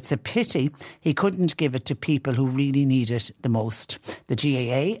 But it's a pity he couldn't give it to people who really need it the most. The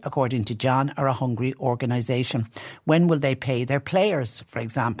GAA, according to John, are a hungry organisation. When will they pay their players, for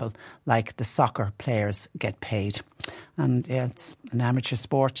example, like the soccer players get paid? And yeah, it's an amateur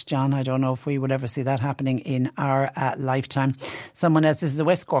sport, John. I don't know if we would ever see that happening in our lifetime. Someone else, this is a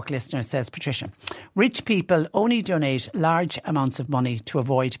West Cork listener, says, Patricia, rich people only donate large amounts of money to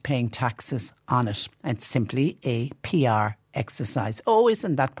avoid paying taxes on it. It's simply a PR exercise. Oh,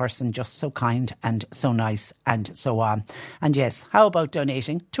 isn't that person just so kind and so nice and so on? And yes, how about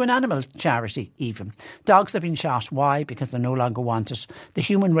donating to an animal charity even? Dogs have been shot. Why? Because they're no longer wanted. The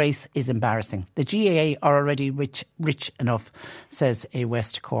human race is embarrassing. The GAA are already rich enough, says a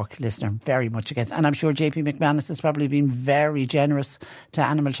West Cork listener. Very much against. And I'm sure JP McManus has probably been very generous to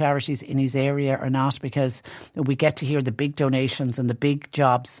animal charities in his area or not, because we get to hear the big donations and the big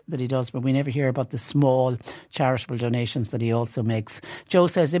jobs that he does, but we never hear about the small charitable donations that he also makes. Joe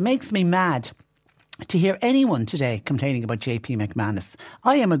says, it makes me mad to hear anyone today complaining about JP McManus.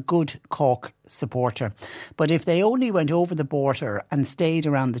 I am a good Cork supporter, but if they only went over the border and stayed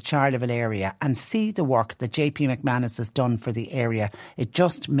around the Charleville area and see the work that JP McManus has done for the area, it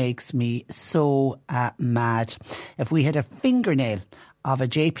just makes me so mad. If we had a fingernail of a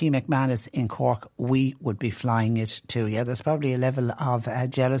JP McManus in Cork, we would be flying it too. Yeah, there's probably a level of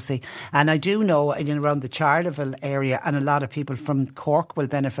jealousy. And I do know around the Charleville area, and a lot of people from Cork will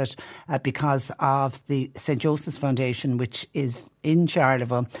benefit because of the St. Joseph's Foundation, which is in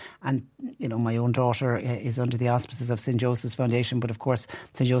Charleville. And, you know, my own daughter is under the auspices of St. Joseph's Foundation. But of course,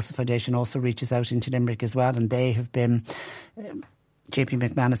 St. Joseph's Foundation also reaches out into Limerick as well. And they have been... JP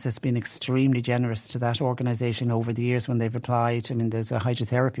McManus has been extremely generous to that organisation over the years when they've applied. I mean, there's a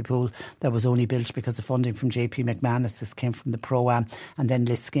hydrotherapy pool that was only built because of funding from JP McManus. This came from the Pro-Am. And then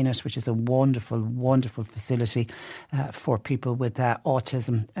Liskinnet, which is a wonderful, wonderful facility for people with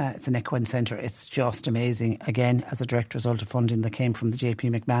autism. It's an equine centre. It's just amazing. Again, as a direct result of funding that came from the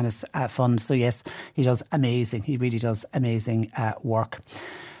JP McManus fund. So yes, he does amazing. He really does amazing work.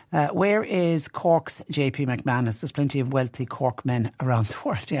 Where is Cork's JP McManus? There's plenty of wealthy Cork men around the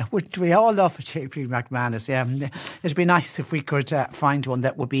world. Yeah, we all love JP McManus. Yeah, it'd be nice if we could find one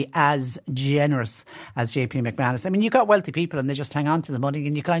that would be as generous as JP McManus. I mean, you got wealthy people and they just hang on to the money,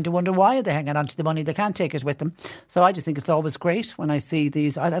 and you kind of wonder why are they hanging on to the money? They can't take it with them. So I just think it's always great when I see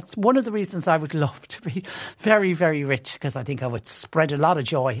these. That's one of the reasons I would love to be very, very rich, because I think I would spread a lot of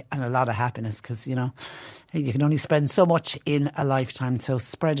joy and a lot of happiness, because, you know, you can only spend so much in a lifetime, so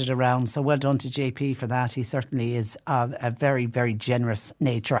spread it around. So well done to JP for that. He certainly is of a very, very generous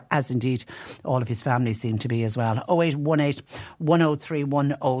nature, as indeed all of his family seem to be as well. 0818 103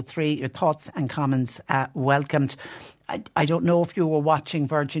 103. Your thoughts and comments welcomed. I don't know if you were watching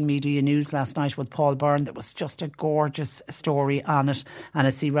Virgin Media News last night with Paul Byrne. There was just a gorgeous story on it. And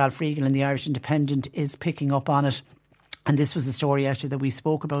I see Ralph Regan in the Irish Independent is picking up on it. And this was a story actually that we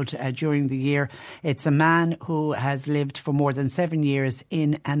spoke about during the year. It's a man who has lived for more than 7 years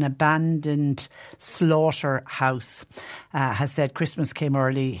in an abandoned slaughterhouse. Has said Christmas came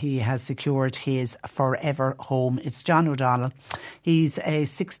early. He has secured his forever home. It's John O'Donnell. He's a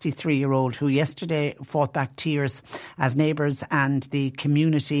 63-year-old who yesterday fought back tears as neighbours and the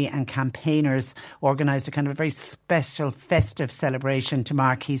community and campaigners organised a kind of a very special festive celebration to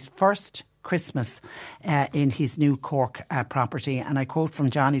mark his first Christmas in his new Cork property. And I quote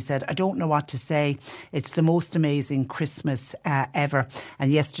from John, he said, "I don't know what to say. It's the most amazing Christmas ever."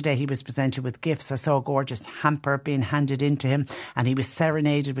 And yesterday he was presented with gifts. I saw a gorgeous hamper being handed in to him, and he was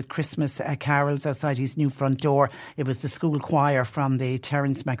serenaded with Christmas carols outside his new front door. It was the school choir from the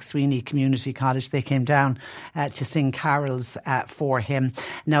Terence McSweeney Community College. They came down to sing carols for him.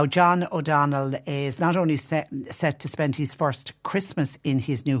 Now, John O'Donnell is not only set to spend his first Christmas in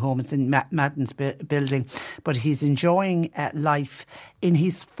his new home, it's in Madden's building, but he's enjoying life in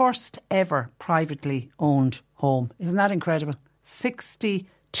his first ever privately owned home. Isn't that incredible?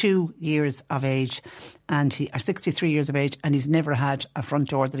 62 years of age, and 63 years of age, and he's never had a front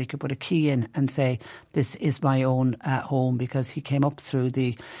door that he could put a key in and say, "This is my own home," because he came up through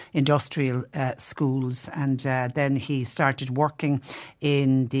the industrial schools, and then he started working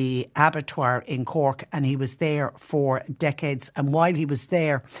in the abattoir in Cork, and he was there for decades. And while he was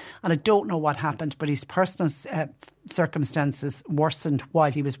there, and I don't know what happened, but his personal circumstances worsened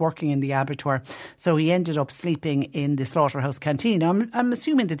while he was working in the abattoir, so he ended up sleeping in the slaughterhouse canteen. I'm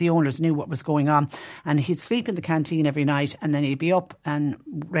assuming that the owners knew what was going on, and he'd sleep in the canteen every night, and then he'd be up and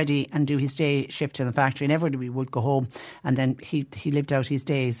ready and do his day shift in the factory, and everybody would go home, and then he lived out his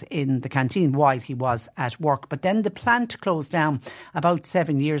days in the canteen while he was at work. But then the plant closed down about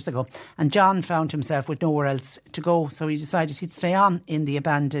 7 years ago, and John found himself with nowhere else to go, so he decided he'd stay on in the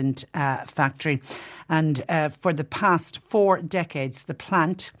abandoned factory. And for the past 4 decades, the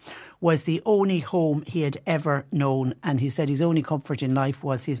plant was the only home he had ever known. And he said his only comfort in life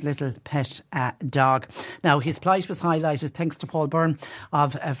was his little pet dog. Now, his plight was highlighted thanks to Paul Byrne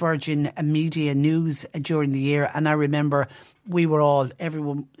of Virgin Media News during the year. And I remember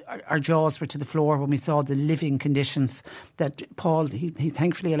everyone, our jaws were to the floor when we saw the living conditions that Paul, he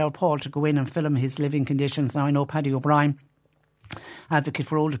thankfully allowed Paul to go in and film his living conditions. Now, I know Paddy O'Brien, advocate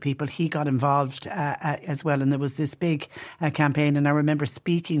for older people, he got involved as well, and there was this big campaign. And I remember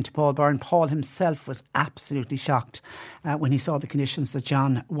speaking to Paul Byrne. Paul himself was absolutely shocked when he saw the conditions that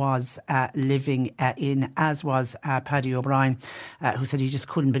John was living in, as was Paddy O'Brien, who said he just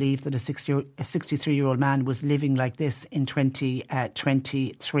couldn't believe that a 63-year-old man was living like this in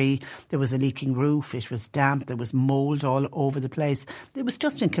 2023. There was a leaking roof, it was damp, there was mould all over the place. It was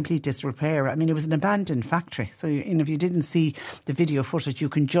just in complete disrepair. I mean, it was an abandoned factory, so if you didn't see the video footage, you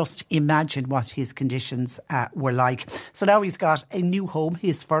can just imagine what his conditions were like. So now he's got a new home,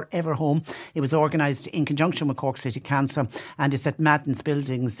 his forever home. It was organised in conjunction with Cork City Council, and it's at Madden's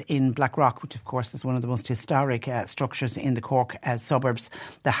Buildings in Blackrock, which of course is one of the most historic structures in the Cork suburbs.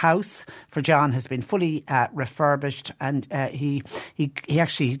 The house for John has been fully refurbished, and he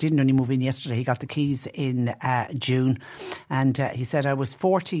actually didn't only move in yesterday. He got the keys in June, and he said, I was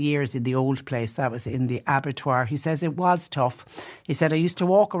 40 years in the old place. That was in the abattoir. He says it was tough. He said, I used to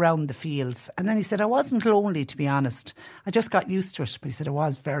walk around the fields, and then he said, I wasn't lonely, to be honest. I just got used to it. But he said it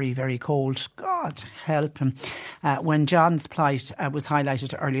was very, very cold. God help him. When John's plight was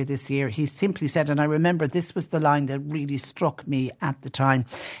highlighted earlier this year, he simply said, and I remember this was the line that really struck me at the time.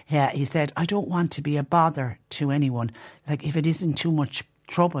 He said, I don't want to be a bother to anyone. Like, if it isn't too much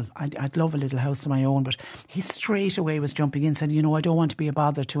trouble, I'd love a little house of my own. But he straight away was jumping in, said, I don't want to be a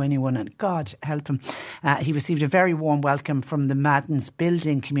bother to anyone, and God help him. He received a very warm welcome from the Madden's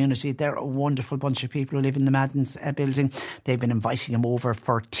building community. They're a wonderful bunch of people who live in the Madden's building. They've been inviting him over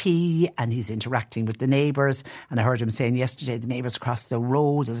for tea, and he's interacting with the neighbours. And I heard him saying yesterday, the neighbours across the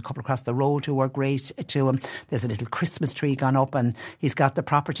road, there's a couple across the road who were great to him. There's a little Christmas tree gone up, and he's got the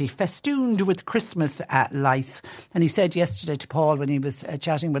property festooned with Christmas lights. And he said yesterday to Paul, when he was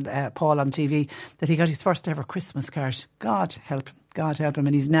chatting with Paul on TV, that he got his first ever Christmas card. God help him. God help him.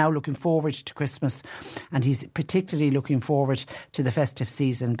 And he's now looking forward to Christmas, and he's particularly looking forward to the festive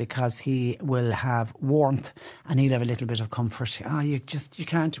season because he will have warmth and he'll have a little bit of comfort. You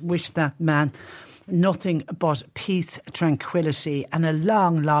can't wish that man nothing but peace, tranquility, and a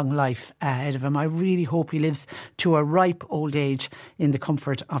long, long life ahead of him. I really hope he lives to a ripe old age in the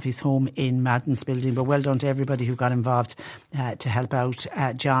comfort of his home in Madden's Building. But well done to everybody who got involved to help out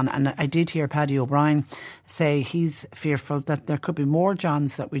John. And I did hear Paddy O'Brien say he's fearful that there could be more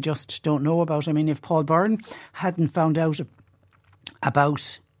Johns that we just don't know about. I mean, if Paul Byrne hadn't found out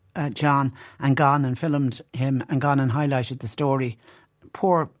about John and gone and filmed him and gone and highlighted the story,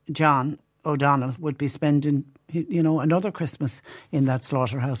 poor John O'Donnell would be spending another Christmas in that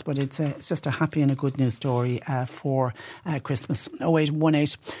slaughterhouse. But it's just a happy and a good news story for Christmas.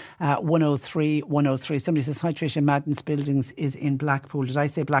 0818 103 103. Somebody says, hi Tricia, Madden's Buildings is in Blackpool. Did I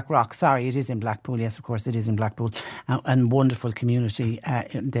say Blackrock? Sorry, it is in Blackpool. Yes, of course it is in Blackpool. And wonderful community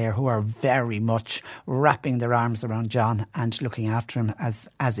there who are very much wrapping their arms around John and looking after him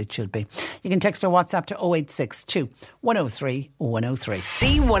as it should be. You can text or WhatsApp to 0862 103 103.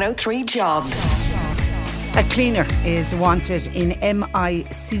 C103 Jobs. A cleaner is wanted in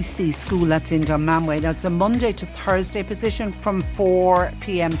MICC school, that's in Dunmanway. Now it's a Monday to Thursday position from 4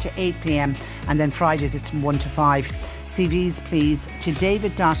 p.m. to 8 p.m. and then Fridays it's from 1 to 5. CVs please to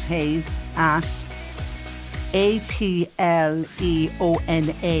david.hayes at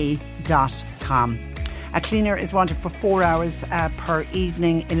apleona.com. A cleaner is wanted for 4 hours per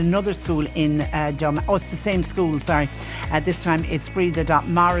evening in another school in it's the same school, sorry. This time it's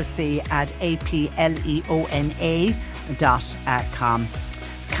breather.morrissey at apleona.com.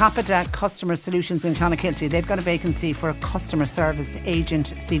 Capita Customer Solutions in Clonakilty. They've got a vacancy for a customer service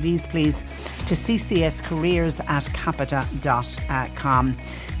agent. CVs please to ccscareers@capita.com.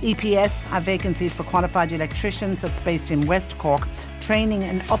 EPS have vacancies for qualified electricians. That's based in West Cork. Training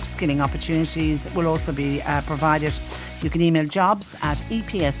and upskilling opportunities will also be provided. You can email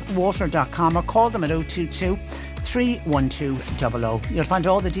jobs@epswater.com or call them at 022 31200. You'll find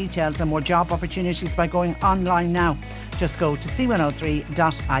all the details and more job opportunities by going online now. Just go to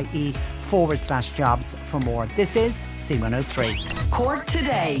c103.ie/jobs for more. This is C103. Cork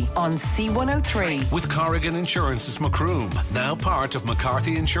Today on C103. With Corrigan Insurance's Macroom, now part of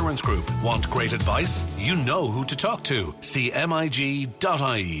McCarthy Insurance Group. Want great advice? You know who to talk to.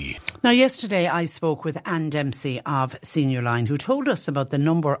 CMIG.ie. Now, yesterday I spoke with Anne Dempsey of Senior Line, who told us about the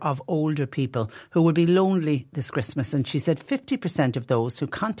number of older people who will be lonely this Christmas. And she said 50% of those who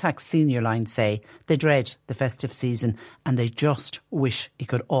contact Senior Line say they dread the festive season and they just wish it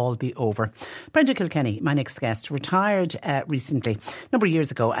could all be over. Brendan Kilkenny, my next guest, retired recently, a number of years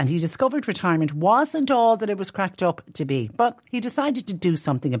ago, and he discovered retirement wasn't all that it was cracked up to be. But he decided to do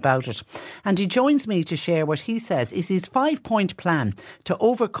something about it. And he joins me to share what he says is his 5-point plan to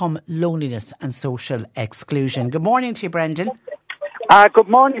overcome loneliness and social exclusion. Good morning to you, Brendan. Good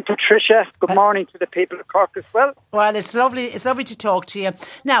morning, Patricia. Good morning to the people of Cork as well. Well, it's lovely to talk to you.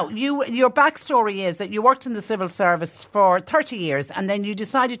 Now, your backstory is that you worked in the civil service for 30 years and then you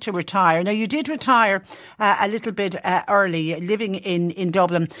decided to retire. Now, you did retire a little bit early, living in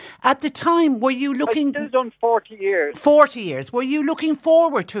Dublin. At the time, were you looking... I've still done 40 years. 40 years. Were you looking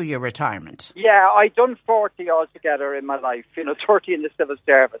forward to your retirement? Yeah, I've done 40 altogether in my life, 30 in the civil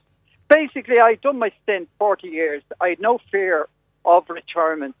service. basically, I'd done my stint 40 years. I had no fear of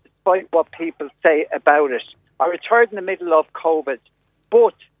retirement, despite what people say about it. I retired in the middle of COVID,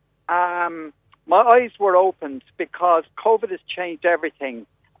 but my eyes were opened because COVID has changed everything.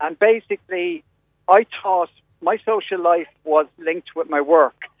 And basically, I thought my social life was linked with my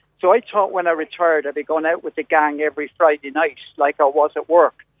work. So I thought when I retired, I'd be going out with the gang every Friday night like I was at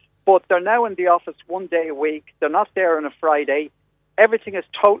work. But they're now in the office 1 day a week. They're not there on a Friday. Everything has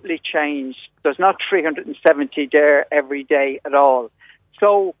totally changed. There's not 370 there every day at all.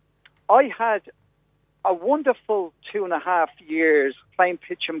 So I had a wonderful 2.5 years playing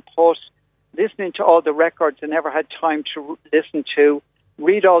pitch and putt, listening to all the records I never had time to listen to,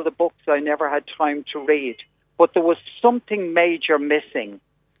 read all the books I never had time to read. But there was something major missing.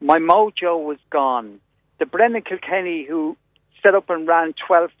 My mojo was gone. The Brendan Kilkenny who set up and ran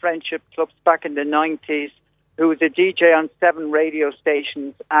 12 friendship clubs back in the 90s, who was a DJ on 7 radio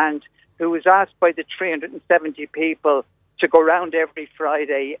stations and who was asked by the 370 people to go around every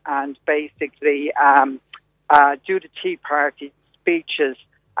Friday and basically do the tea party speeches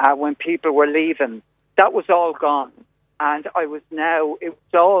when people were leaving. That was all gone. And it was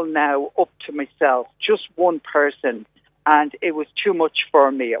all now up to myself, just one person. And it was too much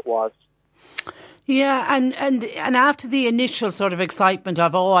for me, it was. Yeah, and after the initial sort of excitement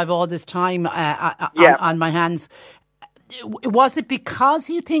of, I've all this time on my hands, was it because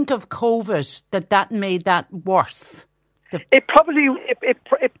you think of COVID that made that worse? It probably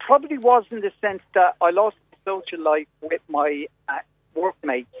was, in the sense that I lost social life with my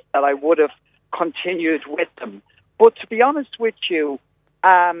workmates, that I would have continued with them. But to be honest with you,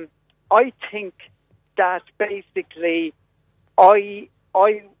 I think that basically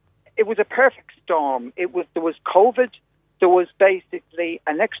it was a perfect storm. There was COVID. There was basically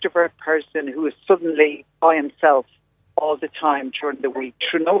an extrovert person who was suddenly by himself all the time during the week,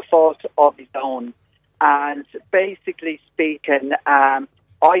 through no fault of his own. And basically speaking, I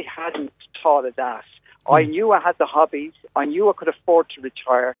hadn't thought of that. I knew I had the hobbies. I knew I could afford to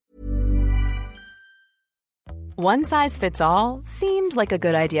retire. One size fits all seemed like a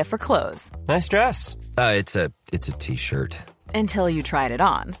good idea for clothes. Nice dress. It's a T-shirt. Until you tried it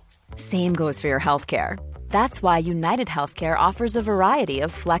on. Same goes for your healthcare. That's why United Healthcare offers a variety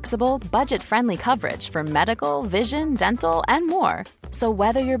of flexible, budget-friendly coverage for medical, vision, dental, and more. So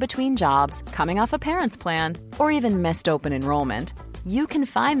whether you're between jobs, coming off a parent's plan, or even missed open enrollment, you can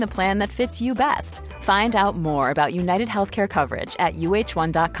find the plan that fits you best. Find out more about United Healthcare coverage at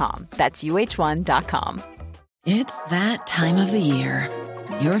uh1.com. That's uh1.com. It's that time of the year.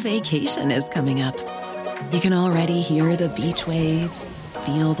 Your vacation is coming up. You can already hear the beach waves,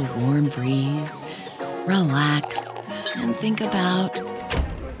 feel the warm breeze, relax, and think about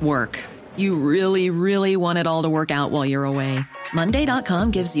work. You really, really want it all to work out while you're away.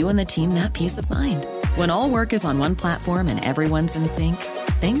 Monday.com gives you and the team that peace of mind. When all work is on one platform and everyone's in sync,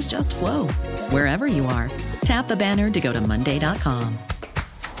 things just flow. Wherever you are, tap the banner to go to Monday.com.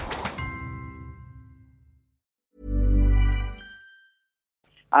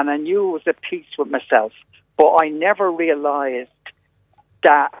 And I knew it was at peace with myself. But I never realised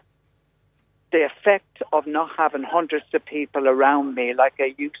that the effect of not having hundreds of people around me like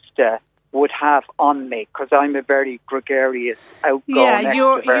I used to would have on me, because I'm a very gregarious, outgoing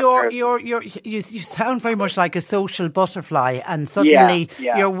you sound very much like a social butterfly, and suddenly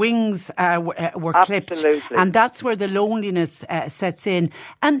your wings were clipped. Absolutely. And that's where the loneliness sets in.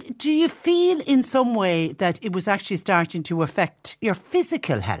 And do you feel in some way that it was actually starting to affect your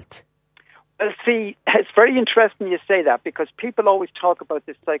physical health? See, it's very interesting you say that, because people always talk about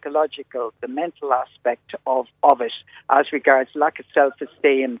the psychological, the mental aspect of it as regards lack of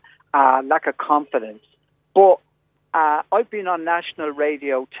self-esteem, lack of confidence. But I've been on national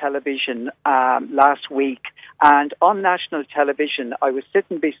radio television last week, and on national television I was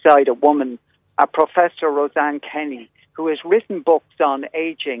sitting beside a woman, Professor Roseanne Kenny, who has written books on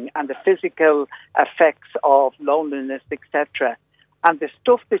ageing and the physical effects of loneliness, etc. And the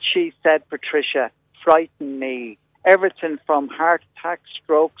stuff that she said, Patricia, frightened me. Everything from heart attacks,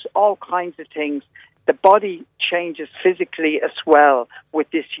 strokes, all kinds of things. The body changes physically as well with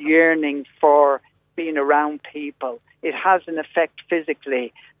this yearning for being around people. It has an effect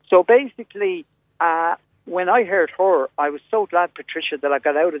physically. So basically, when I heard her, I was so glad, Patricia, that I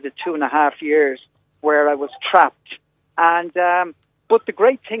got out of the 2.5 years where I was trapped. And but the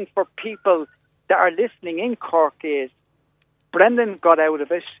great thing for people that are listening in Cork is Brendan got out of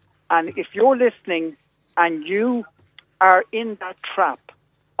it, and if you're listening and you are in that trap,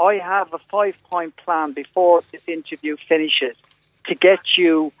 I have a 5-point plan before this interview finishes to get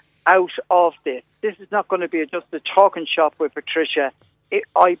you out of this. This is not going to be just a talking shop with Patricia.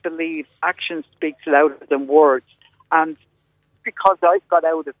 I believe action speaks louder than words. And because I've got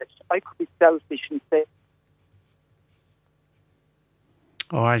out of it, I could be selfish and say,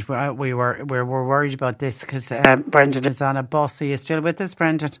 all right, we're worried about this because Brendan is on a bus. Are you still with us,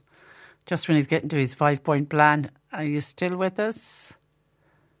 Brendan? Just when he's getting to his 5-point plan. Are you still with us?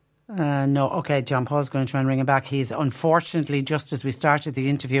 No. Okay, John Paul's going to try and ring him back. He's unfortunately, just as we started the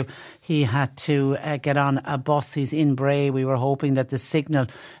interview, he had to get on a bus. He's in Bray. We were hoping that the signal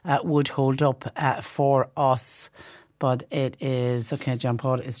would hold up for us. But it is, okay, John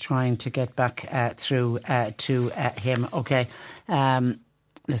Paul is trying to get back through to him. Okay.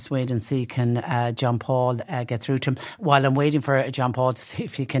 Let's wait and see, can John Paul get through to him? While I'm waiting for John Paul to see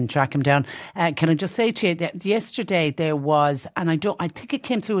if he can track him down, can I just say to you that yesterday there was, and I think it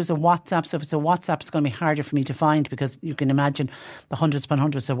came through as a WhatsApp, so if it's a WhatsApp it's going to be harder for me to find because you can imagine the hundreds upon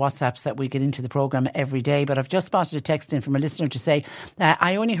hundreds of WhatsApps that we get into the programme every day. But I've just spotted a text in from a listener to say,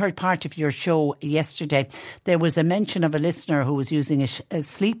 I only heard part of your show yesterday. There was a mention of a listener who was using a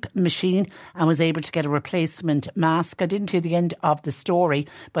sleep machine and was able to get a replacement mask. I didn't hear the end of the story,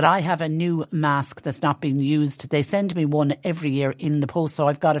 but I have a new mask that's not being used. They send me one every year in the post, so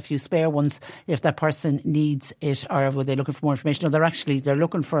I've got a few spare ones if that person needs it, or were they looking for more information? No, they're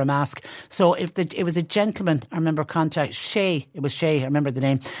looking for a mask. So if it was a gentleman, I remember Shay, it was Shay, I remember the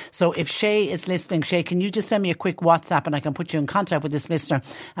name. So if Shay is listening, Shay, can you just send me a quick WhatsApp and I can put you in contact with this listener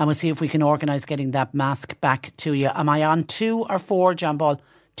and we'll see if we can organise getting that mask back to you. Am I on 2 or 4, John Paul?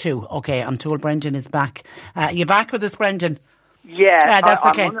 2. Okay, I'm told Brendan is back. You back with us, Brendan? Yeah, that's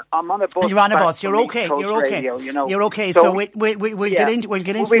okay. I'm on a bus. You're on a bus. You're okay. You're okay. Radio, you know. You're okay. So we'll get into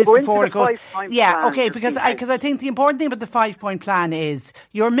this before it goes. Yeah, okay. Because I think the important thing about the 5-point plan is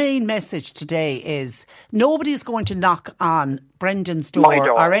your main message today is nobody's going to knock on Brendan's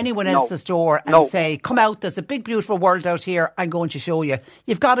door or anyone else's door and say, "Come out. There's a big, beautiful world out here. I'm going to show you."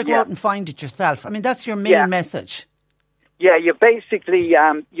 You've got to go out and find it yourself. I mean, that's your main message. Yeah, you basically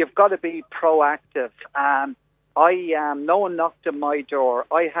you've got to be proactive. No one knocked on my door.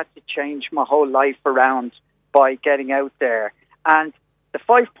 I had to change my whole life around by getting out there. And the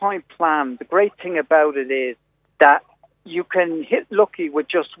 5-point plan, the great thing about it is that you can hit lucky with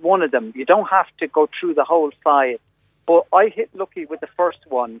just one of them. You don't have to go through the whole 5. But I hit lucky with the first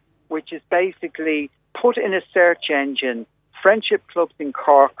one, which is basically put in a search engine, friendship clubs in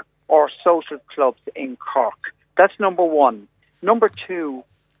Cork or social clubs in Cork. That's number 1. Number 2,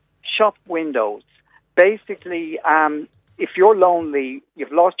 shop windows. Basically, if you're lonely,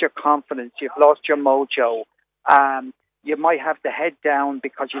 you've lost your confidence, you've lost your mojo, you might have to head down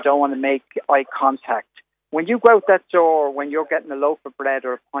because you don't want to make eye contact. When you go out that door, when you're getting a loaf of bread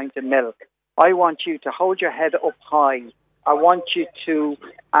or a pint of milk, I want you to hold your head up high. I want you to,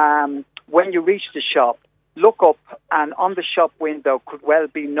 when you reach the shop, look up, and on the shop window could well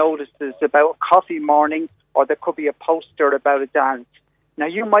be notices about a coffee morning, or there could be a poster about a dance. Now,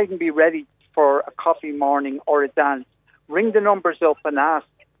 you mightn't be ready for a coffee morning or a dance. Ring the numbers up and ask,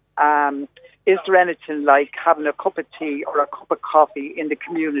 is there anything like having a cup of tea or a cup of coffee in the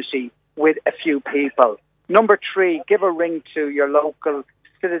community with a few people? Number 3, give a ring to your local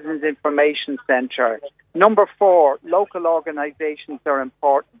Citizens Information Centre. Number 4, local organisations are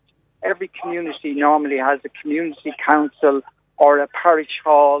important. Every community normally has a community council or a parish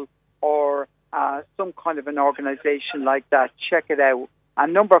hall or some kind of an organisation like that. Check it out.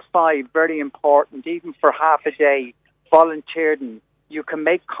 And number 5, very important, even for half a day, volunteering. You can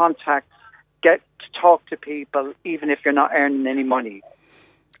make contacts, get to talk to people, even if you're not earning any money.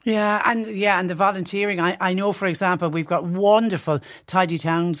 Yeah, and the volunteering. I know, for example, we've got wonderful Tidy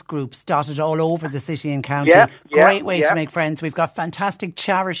Towns groups dotted all over the city and county. Great way to make friends. We've got fantastic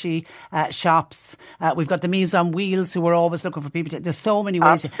charity shops. We've got the Meals on Wheels, who are always looking for people. There's so many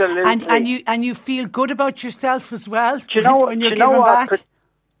ways. Absolutely. And you feel good about yourself as well when you're giving back. Do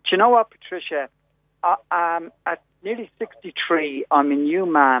you know what, Patricia? At nearly 63, I'm a new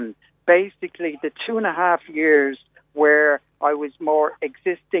man. Basically, the 2.5 years where I was more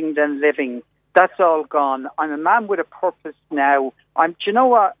existing than living, that's all gone. I'm a man with a purpose now. Do you know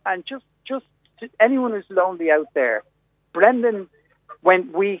what? And just anyone who's lonely out there, Brendan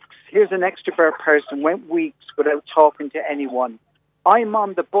went weeks, here's an extrovert person, went weeks without talking to anyone. I'm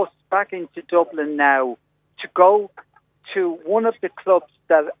on the bus back into Dublin now to go to one of the clubs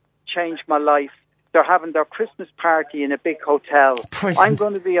that changed my life. They're having their Christmas party in a big hotel. Brilliant. I'm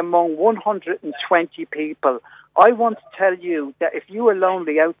going to be among 120 people. I want to tell you that if you are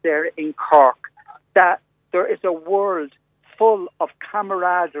lonely out there in Cork, that there is a world full of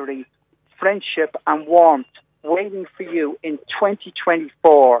camaraderie, friendship and warmth waiting for you in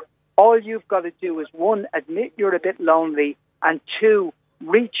 2024. All you've got to do is, 1, admit you're a bit lonely, and 2,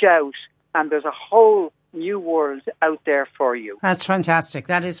 reach out, and there's a whole new world out there for you. That's fantastic.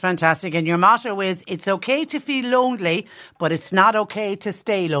 That is fantastic. And your motto is, it's okay to feel lonely, but it's not okay to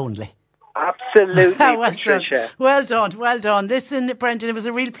stay lonely. Absolutely, well Patricia. done. Well done, well done. Listen, Brendan, it was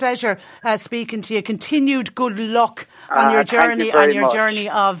a real pleasure speaking to you. Continued good luck on your journey, journey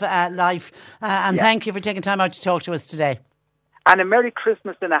of life. And thank you for taking time out to talk to us today. And a Merry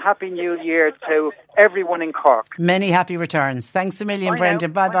Christmas and a Happy New Year to everyone in Cork. Many happy returns. Thanks a million,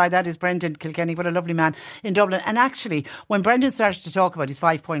 Brendan. Bye-bye. That is Brendan Kilkenny. What a lovely man in Dublin. And actually, when Brendan started to talk about his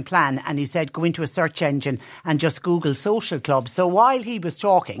 5-point plan, and he said, go into a search engine and just Google social clubs. So while he was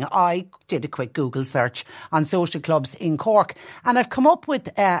talking, I did a quick Google search on social clubs in Cork. And I've come up with,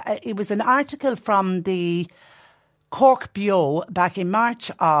 it was an article from the Cork Bio back in March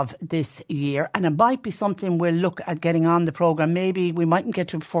of this year, and it might be something we'll look at getting on the programme. Maybe we mightn't get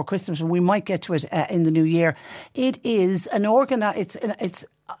to it before Christmas, and we might get to it in the new year. It is an it's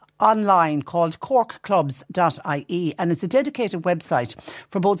online called corkclubs.ie, and it's a dedicated website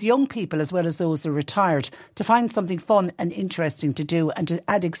for both young people as well as those who are retired to find something fun and interesting to do and to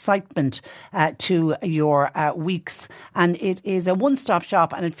add excitement to your weeks. And it is a one-stop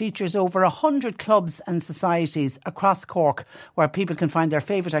shop, and it features over 100 clubs and societies across Cork where people can find their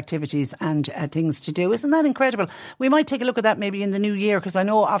favourite activities and things to do. Isn't that incredible? We might take a look at that maybe in the new year, because I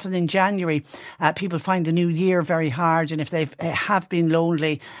know often in January people find the new year very hard, and if they have been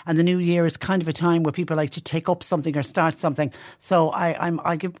lonely, and the new year is kind of a time where people like to take up something or start something. So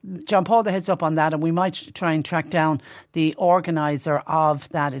I give John Paul the heads up on that, and we might try and track down the organiser of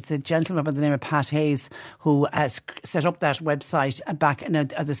that. It's a gentleman by the name of Pat Hayes who set up that website back.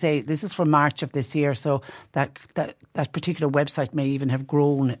 And as I say, this is from March of this year, so that particular website may even have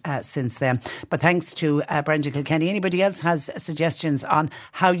grown since then. But thanks to Brendan Kilkenny. Anybody else has suggestions on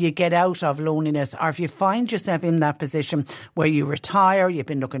how you get out of loneliness, or if you find yourself in that position where you retire, you've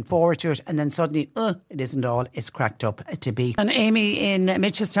been looking forward to it, and then suddenly it isn't all it's cracked up to be. And Amy in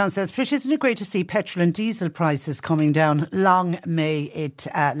Mitchelstown says, Trish, isn't it great to see petrol and diesel prices coming down? Long may it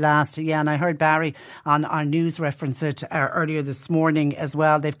last. Yeah, and I heard Barry on our news reference it earlier this morning as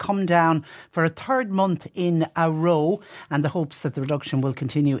well. They've come down for a third month in a row, and the hopes that the reduction will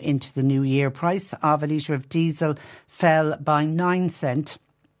continue into the new year. Price of a litre of diesel fell by 9 cents.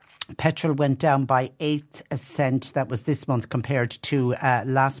 Petrol went down by 8 cents. That was this month compared to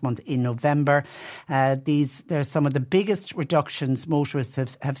last month in November. They're some of the biggest reductions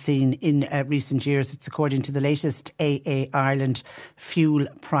motorists have seen in recent years. It's according to the latest AA Ireland fuel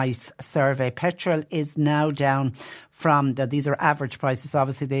price survey. Petrol is now down from these are average prices.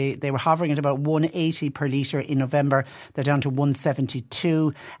 Obviously, they were hovering at about 180 per litre in November. They're down to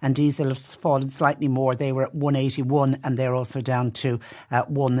 172, and diesel has fallen slightly more. They were at 181, and they're also down to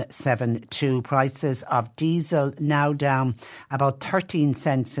 172. Prices of diesel now down about 13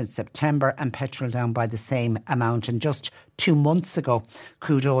 cents since September, and petrol down by the same amount. And just 2 months ago,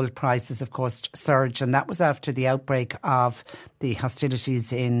 crude oil prices, of course, surged, and that was after the outbreak of the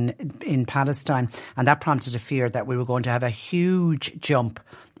hostilities in Palestine, and that prompted a fear that we were going to have a huge jump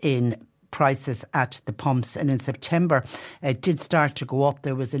in prices at the pumps. And in September it did start to go up.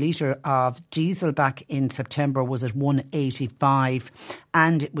 There was a litre of diesel back in September was at 185,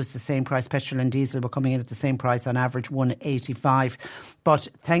 and it was the same price. Petrol and diesel were coming in at the same price, on average 185. But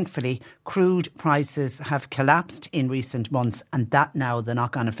thankfully crude prices have collapsed in recent months, and that now the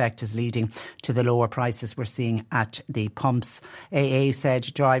knock-on effect is leading to the lower prices we're seeing at the pumps. AA said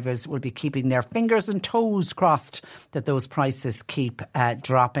drivers will be keeping their fingers and toes crossed that those prices keep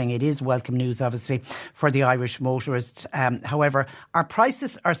dropping. It is welcome news, obviously, for the Irish motorists. However, our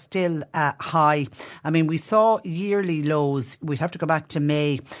prices are still high. I mean, we saw yearly lows. We'd have to go back to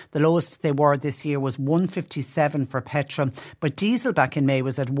May. The lowest they were this year was 157 for petrol, but diesel back in May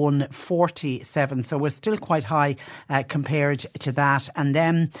was at 147. So we're still quite high compared to that. And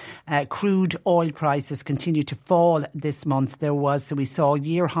then crude oil prices continue to fall this month. We saw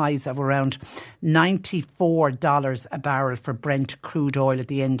year highs of around $94 a barrel for Brent crude oil at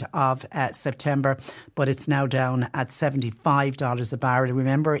the end of September, but it's now down at $75 a barrel.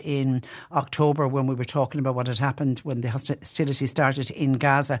 Remember in October when we were talking about what had happened when the hostilities started in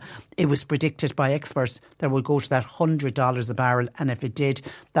Gaza, it was predicted by experts that it would go to that $100 a barrel, and if it did,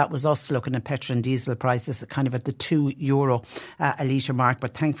 that was us looking at petrol and diesel prices kind of at the €2 a litre mark,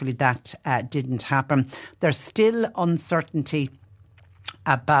 but thankfully that didn't happen. There's still uncertainty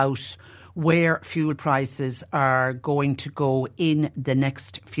about where fuel prices are going to go in the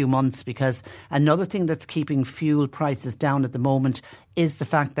next few months, because another thing that's keeping fuel prices down at the moment is the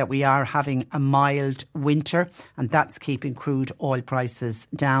fact that we are having a mild winter, and that's keeping crude oil prices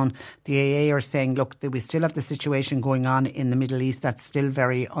down. The AA are saying, look, that we still have the situation going on in the Middle East that's still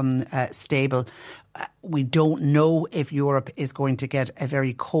very unstable. We don't know if Europe is going to get a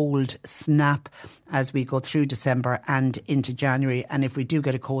very cold snap as we go through December and into January. And if we do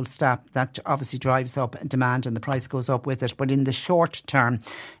get a cold snap, that obviously drives up demand and the price goes up with it. But in the short term,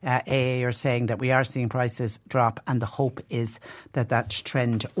 AA are saying that we are seeing prices drop, and the hope is that that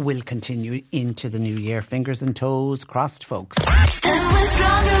trend will continue into the new year. Fingers and toes crossed, folks. And we're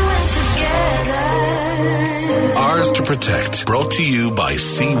stronger when together. Ours to Protect, brought to you by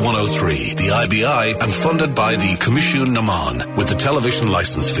C103, the IBI, and funded by the Comisiún Naman with the television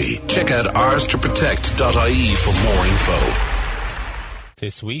licence fee. Check out ourstoprotect.ie for more info.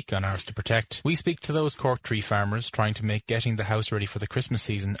 This week on Ours to Protect, we speak to those Cork tree farmers trying to make getting the house ready for the Christmas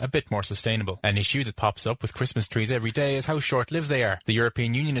season a bit more sustainable. An issue that pops up with Christmas trees every day is how short-lived they are. The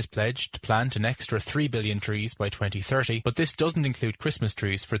European Union has pledged to plant an extra 3 billion trees by 2030, but this doesn't include Christmas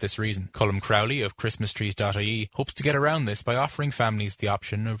trees for this reason. Colm Crowley of ChristmasTrees.ie hopes to get around this by offering families the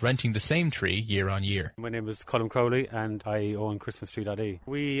option of renting the same tree year on year. My name is Colm Crowley and I own ChristmasTree.ie.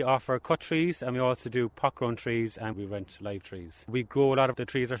 We offer cut trees and we also do pot-grown trees, and we rent live trees. We grow a lot of the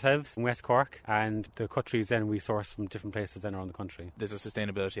trees ourselves in West Cork, and the cut trees then we source from different places then around the country. There's a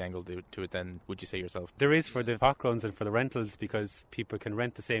sustainability angle to it then, would you say yourself? There is for the pot growns and for the rentals, because people can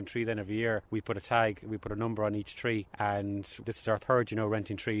rent the same tree then every year. We put a tag, we put a number on each tree, and this is our third,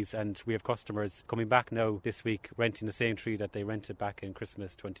 renting trees, and we have customers coming back now this week renting the same tree that they rented back in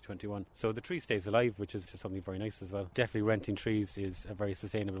Christmas 2021. So the tree stays alive, which is just something very nice as well. Definitely renting trees is a very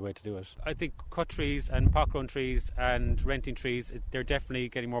sustainable way to do it. I think cut trees and pot grown trees and renting trees, they're definitely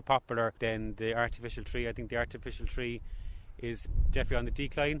getting more popular than the artificial tree. I think the artificial tree is definitely on the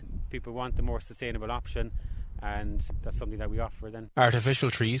decline. People want the more sustainable option, and that's something that we offer then.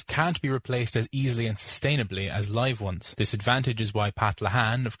 Artificial trees can't be replaced as easily and sustainably as live ones. This advantage is why Pat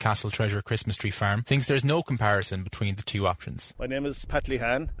Lahan of Castle Treasure Christmas Tree Farm thinks there's no comparison between the two options. My name is Pat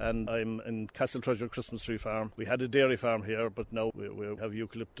Lahan and I'm in Castle Treasure Christmas Tree Farm. We had a dairy farm here, but now we have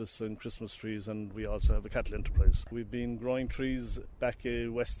eucalyptus and Christmas trees, and we also have a cattle enterprise. We've been growing trees back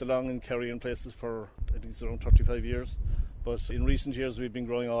west along in Kerry and places for I think it's around 35 years, but in recent years we've been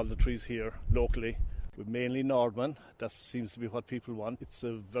growing all the trees here locally. With mainly Nordman, that seems to be what people want. It's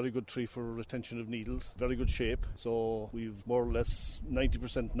a very good tree for retention of needles, very good shape. So we've more or less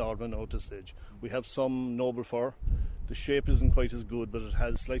 90% Nordman now at this stage. We have some Noble Fir. The shape isn't quite as good, but it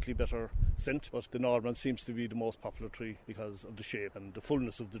has slightly better scent. But the Nordman seems to be the most popular tree because of the shape and the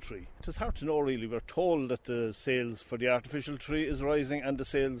fullness of the tree. It's hard to know really. We're told that the sales for the artificial tree is rising and the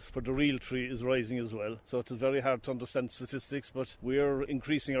sales for the real tree is rising as well. So it is very hard to understand statistics, but we're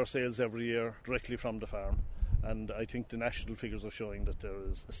increasing our sales every year directly from the farm. And I think the national figures are showing that there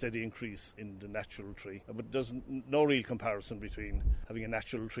is a steady increase in the natural tree. But there's no real comparison between having a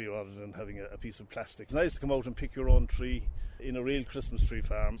natural tree rather than having a piece of plastic. It's nice to come out and pick your own tree in a real Christmas tree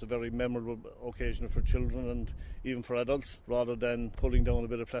farm. It's a very memorable occasion for children and even for adults, rather than pulling down a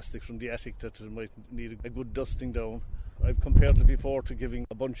bit of plastic from the attic that might need a good dusting down. I've compared it before to giving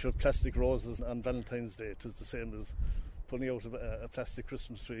a bunch of plastic roses on Valentine's Day. It is the same as putting out a plastic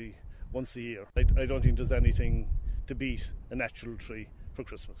Christmas tree once a year. I don't think there's anything to beat a natural tree for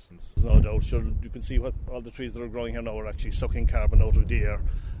Christmas. There's no doubt. Sure, you can see what all the trees that are growing here now are actually sucking carbon out of the air,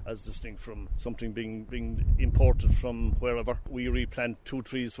 as distinct from something being imported from wherever. We replant 2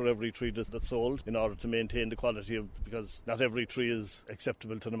 trees for every tree that's sold in order to maintain the quality of, because not every tree is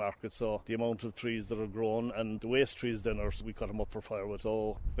acceptable to the market. So the amount of trees that are grown and the waste trees then we cut them up for firewood.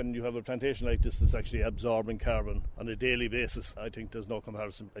 So when you have a plantation like this that's actually absorbing carbon on a daily basis, I think there's no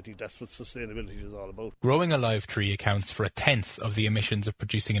comparison. I think that's what sustainability is all about. Growing a live tree accounts for 1/10 of the emissions of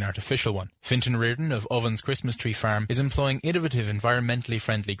producing an artificial one. Fintan Reardon of Ovens Christmas Tree Farm is employing innovative, environmentally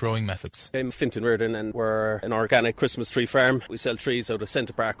friendly growing methods. I'm Fintan Reardon and we're an organic Christmas tree farm. We sell trees out of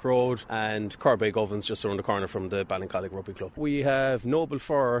Centre Park Road and Corbeg Ovens just around the corner from the Ballincollig Rugby Club. We have Noble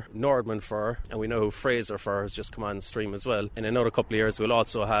Fir, Nordman Fir, and we know Fraser Fir has just come on stream as well. In another couple of years we'll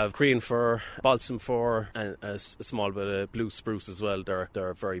also have Korean Fir, Balsam Fir and a small bit of blue spruce as well.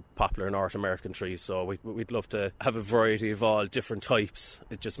 They're very popular North American trees, so we'd love to have a variety of all different types.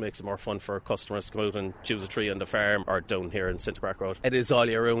 It just makes it more fun for customers to come out and choose a tree on the farm or down here in Centre Park Road. It is all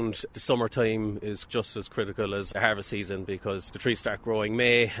year around the summertime is just as critical as the harvest season, because the trees start growing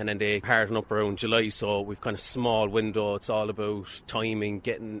May and then they harden up around July, so we've kind of small window. It's all about timing,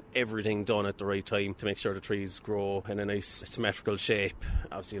 getting everything done at the right time to make sure the trees grow in a nice symmetrical shape.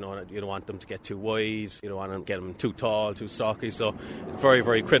 Obviously, you don't want them to get too wide, you don't want to get them too tall, too stocky, so it's very,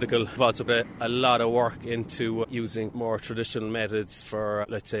 very critical. We've also put a lot of work into using more traditional methods for,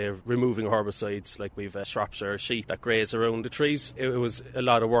 let's say, removing herbicides. Like we've Shropshire sheep that graze around the trees. It was a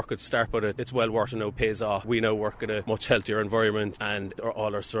lot of work at the start, but it's well worth it now, pays off. We now work in a much healthier environment, and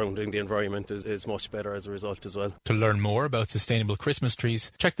all our surrounding the environment is much better as a result as well. To learn more about sustainable Christmas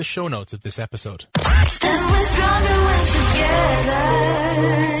trees, check the show notes of this episode.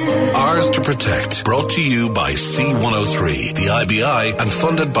 Ours to Protect, brought to you by C103, the IBI, and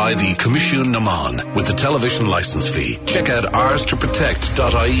funded by the Commission Naman with the television licence fee. Check out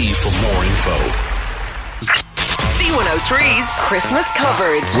ourstoprotect.ie for more info. C103's Christmas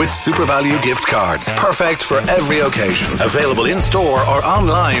coverage. With SuperValue gift cards. Perfect for every occasion. Available in store or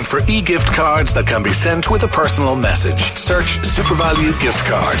online for e-gift cards that can be sent with a personal message. Search SuperValue gift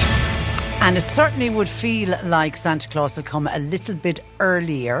card. And it certainly would feel like Santa Claus will come a little bit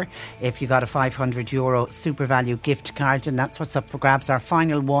earlier if you got a €500 SuperValue gift card, and that's what's up for grabs. Our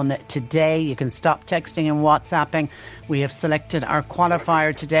final one today. You can stop texting and WhatsApping. We have selected our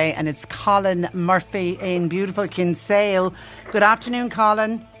qualifier today, and it's Colin Murphy in beautiful Kinsale. Good afternoon,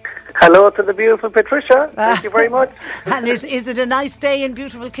 Colin. Hello to the beautiful Patricia. Thank you very much. And is it a nice day in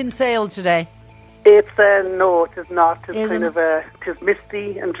beautiful Kinsale today? It's no, it is not. It's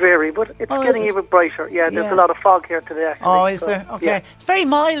misty and dreary, but it's getting even brighter. Yeah, there's a lot of fog here today, actually. Oh, is there? Okay. Yeah. It's very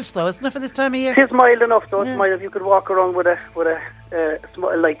mild, though, isn't it, for this time of year? It is mild enough, though. It's mild. You could walk around with a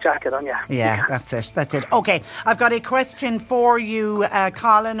light jacket on, yeah. Yeah, that's it. Okay, I've got a question for you,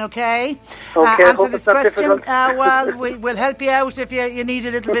 Colin, okay? Okay, answer this question. Well, we'll help you out if you need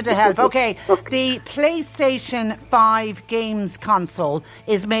a little bit of help. Okay, the PlayStation 5 games console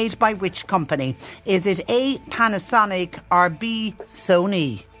is made by which company? Is it A, Panasonic, or B,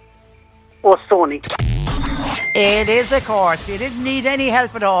 Sony? Or Sony. It is, of course. You didn't need any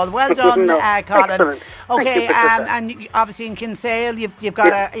help at all. Well done, Colin. Excellent. Okay, and obviously in Kinsale, you've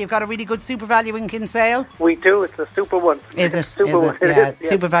got a really good SuperValue in Kinsale. We do. It's a super one. Is it? Super. Yeah,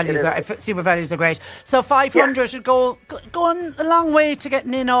 SuperValues are great. So 500 should go on a long way to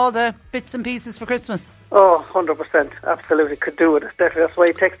getting in all the bits and pieces for Christmas. Oh, 100%. Absolutely, could do it. Definitely. That's why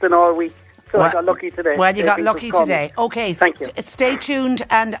I texted all week. So I got lucky today. Well, you got lucky today. Okay, thank you. Stay tuned,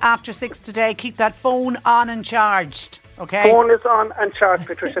 and after 6 today, keep that phone on and charged. Okay. Phone is on and charged,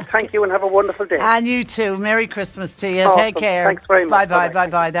 Patricia. Thank you and have a wonderful day. And you too. Merry Christmas to you. Awesome. Take care. Thanks very much.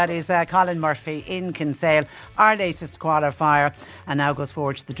 Bye. That is Colin Murphy in Kinsale, our latest qualifier, and now goes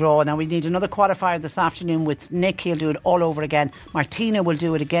forward to the draw. Now we need another qualifier this afternoon with Nick. He'll do it all over again. Martina will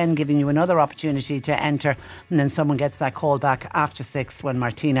do it again, giving you another opportunity to enter, and then someone gets that call back after 6 when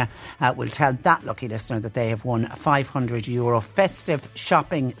Martina will tell that lucky listener that they have won a €500 festive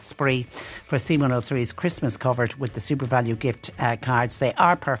shopping spree for C103's Christmas covered with the SuperValue gift cards. They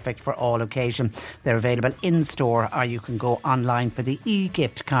are perfect for all occasion. They're available in store, or you can go online for the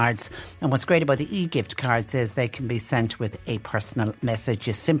e-gift cards. And what's great about the e-gift cards is they can be sent with a personal message.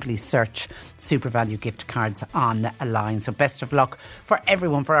 You simply search SuperValue gift cards online. So best of luck for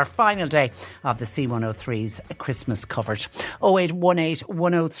everyone for our final day of the C103's Christmas covered. 0818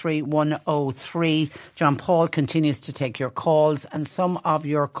 103 103. John Paul continues to take your calls, and some of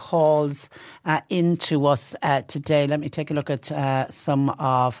your calls into us today. Let me take a look at some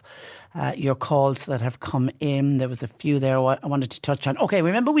of your calls that have come in. There was a few there I wanted to touch on. Okay,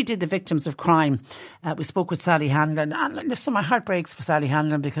 remember we did the victims of crime. We spoke with Sally Hanlon, and there's some heartbreaks for Sally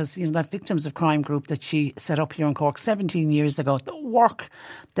Hanlon because, you know, that victims of crime group that she set up here in Cork 17 years ago, the work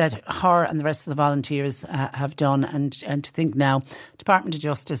that her and the rest of the volunteers have done, and to think now Department of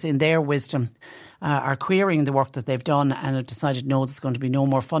Justice in their wisdom are querying the work that they've done and have decided no, there's going to be no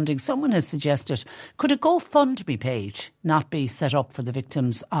more funding. Someone has suggested, could a GoFundMe page not be set up for the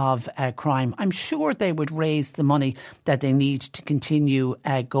victims of crime? I'm sure they would raise the money that they need to continue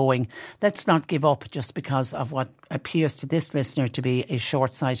going. Let's not give up just because of what appears to this listener to be a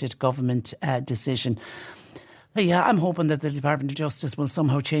short-sighted government decision. Yeah, I'm hoping that the Department of Justice will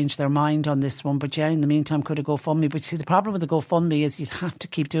somehow change their mind on this one. But yeah, in the meantime, could a GoFundMe? But see, the problem with the GoFundMe is you'd have to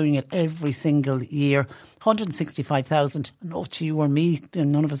keep doing it every single year. 165,000. No, to you or me,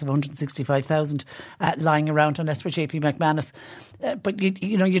 none of us have 165,000 lying around unless we're JP McManus. But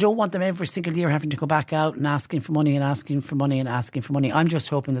you know, you don't want them every single year having to go back out and asking for money and asking for money and asking for money. I'm just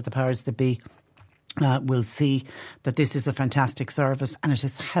hoping that the powers that be will see that this is a fantastic service and it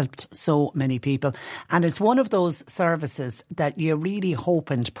has helped so many people. And it's one of those services that you really hope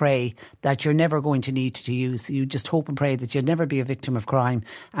and pray that you're never going to need to use. You just hope and pray that you'd never be a victim of crime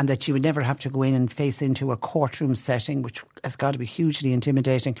and that you would never have to go in and face into a courtroom setting, which has got to be hugely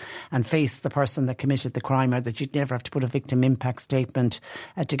intimidating, and face the person that committed the crime, or that you'd never have to put a victim impact statement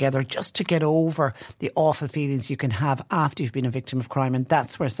together just to get over the awful feelings you can have after you've been a victim of crime. And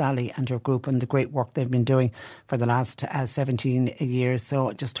that's where Sally and her group and the great work they've been doing for the last 17 years.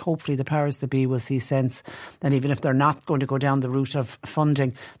 So just hopefully the powers that be will see sense, and even if they're not going to go down the route of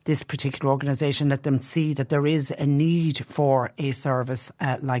funding this particular organisation, let them see that there is a need for a service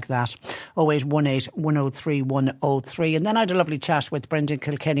like that. 0818 103 103. And then I had a lovely chat with Brendan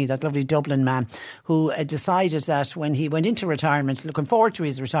Kilkenny, that lovely Dublin man, who decided that when he went into retirement, looking forward to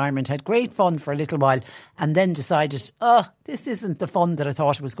his retirement, had great fun for a little while, and then decided, this isn't the fun that I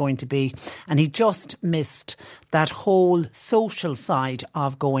thought it was going to be. And he just missed that whole social side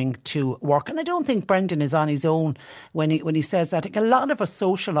of going to work. And I don't think Brendan is on his own when he says that. A lot of us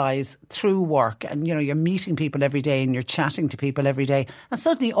socialise through work, and you're meeting people every day and you're chatting to people every day, and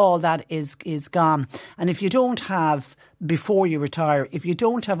suddenly all that is gone. And if you don't have, before you retire, if you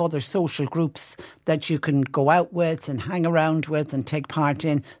don't have other social groups that you can go out with and hang around with and take part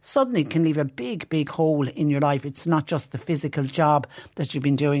in, suddenly it can leave a big, big hole in your life. It's not just the physical job that you've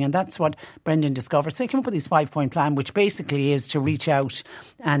been doing. And that's what Brendan discovered. So he came up with his 5-point plan, which basically is to reach out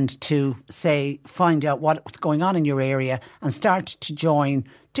and to find out what's going on in your area and start to join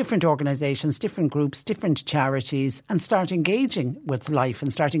different organisations, different groups, different charities, and start engaging with life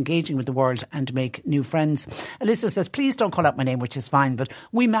and start engaging with the world and make new friends. Alyssa says, please don't call out my name, which is fine, but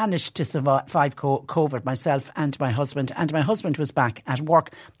we managed to survive COVID, myself and my husband was back at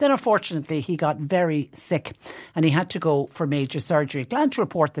work. Then unfortunately he got very sick and he had to go for major surgery. Glad to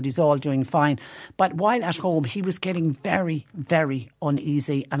report that he's all doing fine, but while at home he was getting very, very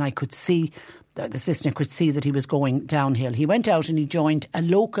uneasy, and I could see, the sister could see that he was going downhill. He went out and he joined a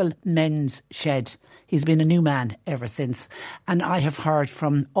local men's shed. He's been a new man ever since. And I have heard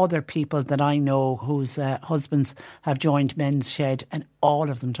from other people that I know whose husbands have joined men's shed, and all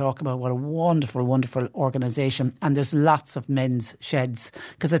of them talk about what a wonderful, wonderful organisation. And there's lots of men's sheds,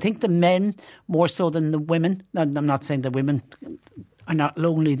 because I think the men, more so than the women, I'm not saying the women are not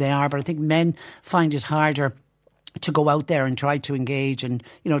lonely, they are, but I think men find it harder to go out there and try to engage and,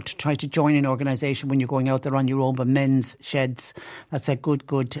 to try to join an organisation when you're going out there on your own. But men's sheds, that's a good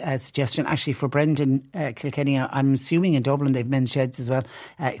suggestion. Actually, for Brendan Kilkenny, I'm assuming in Dublin they've men's sheds as well.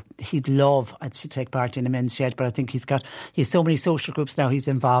 He'd love to take part in a men's shed, but I think he's so many social groups now he's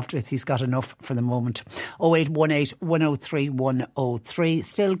involved with, he's got enough for the moment. 0818 103 103.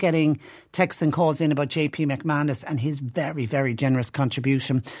 Still getting texts and calls in about JP McManus and his very, very generous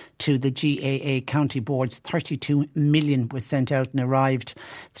contribution to the GAA County Boards. 32 million was sent out and arrived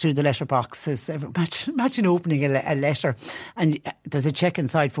through the letterboxes. Imagine opening a letter and there's a cheque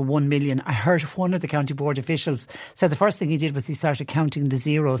inside for 1 million. I heard one of the county board officials said the first thing he did was he started counting the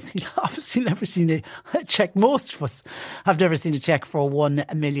zeros. He'd obviously never seen a cheque. Most of us have never seen a cheque for 1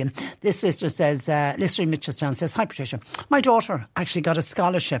 million. This listener says, listener in Mitchelstown says, hi Patricia, my daughter actually got a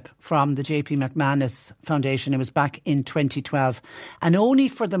scholarship from the JP McManus Foundation. It was back in 2012, and only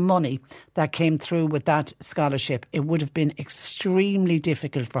for the money that came through with that scholarship, it would have been extremely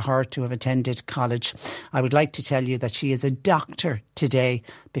difficult for her to have attended college. I would like to tell you that she is a doctor today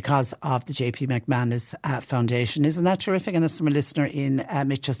because of the JP McManus Foundation. Isn't that terrific? And that's from a listener in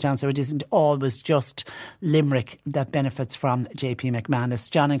Mitchelstown. So it isn't always just Limerick that benefits from JP McManus.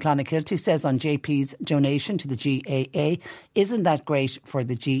 John in Clonakilty says on JP's donation to the GAA, isn't that great for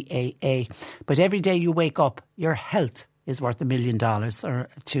the GAA? But every day you wake up, your health is worth $1 million or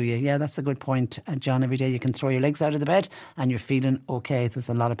to you. Yeah, that's a good point, John. Every day you can throw your legs out of the bed and you're feeling okay. There's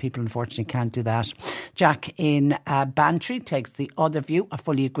a lot of people unfortunately can't do that. Jack in Bantry takes the other view. I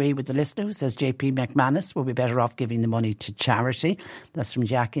fully agree with the listener who says JP McManus will be better off giving the money to charity. That's from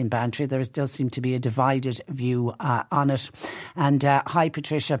Jack in Bantry. There does seem to be a divided view on it. And hi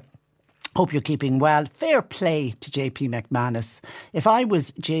Patricia, hope you're keeping well. Fair play to JP McManus. If I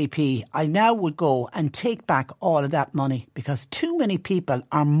was JP, I now would go and take back all of that money, because too many people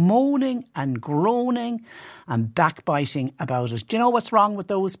are moaning and groaning and backbiting about it. Do you know what's wrong with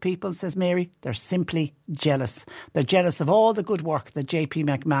those people, says Mary? They're simply jealous. They're jealous of all the good work that JP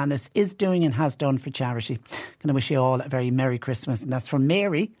McManus is doing and has done for charity. Can I wish you all a very Merry Christmas? And that's from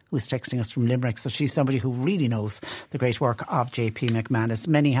Mary, who's texting us from Limerick. So she's somebody who really knows the great work of JP McManus.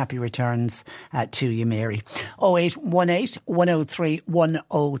 Many happy returns congratulations to you, Mary. 0818 103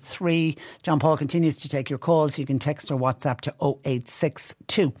 103. John Paul continues to take your calls. You can text or WhatsApp to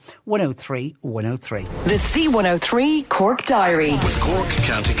 0862 103 103. The C103 Cork Diary. With Cork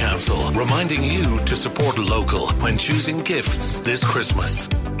County Council, reminding you to support local when choosing gifts this Christmas.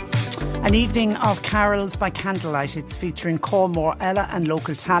 An evening of carols by candlelight. It's featuring Colmore Ella and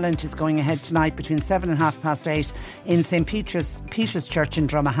local talent is going ahead tonight between 7 and 8:30 in St. Peter's Church in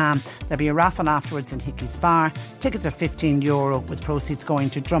Dromaham. There'll be a raffle afterwards in Hickey's Bar. Tickets are €15 with proceeds going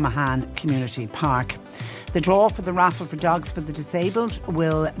to Dromaham Community Park. The draw for the raffle for Dogs for the Disabled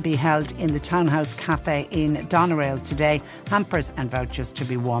will be held in the Townhouse Cafe in Doneraile today. Hampers and vouchers to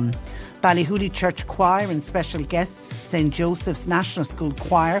be won. Ballyhooly Church Choir and special guests St. Joseph's National School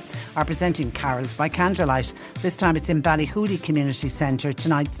Choir are presenting Carols by Candlelight. This time it's in Ballyhooly Community Centre.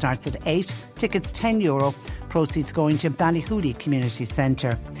 Tonight starts at 8. Tickets €10. Proceeds going to Ballyhooly Community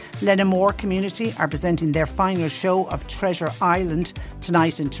Centre. Lenamore Community are presenting their final show of Treasure Island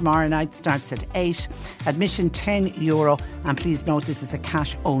tonight, and tomorrow night starts at 8. Admission €10, and please note this is a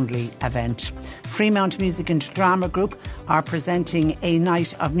cash only event. Fremont Music and Drama Group are presenting a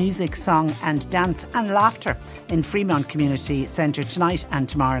night of music, song and dance and laughter in Fremont Community Centre tonight and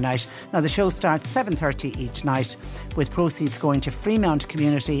tomorrow night. Now the show starts 7:30 each night, with proceeds going to Fremont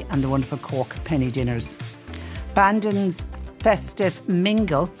Community and the wonderful Cork Penny Dinners. Bandon's Festive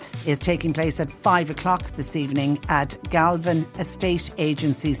Mingle is taking place at 5 o'clock this evening at Galvin Estate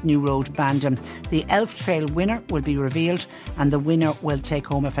Agency's New Road, Bandon. The Elf Trail winner will be revealed, and the winner will take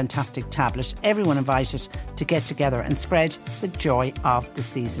home a fantastic tablet. Everyone invited to get together and spread the joy of the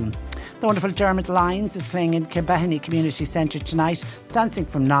season. The wonderful Dermot Lyons is playing in Kilbehany Community Centre tonight. Dancing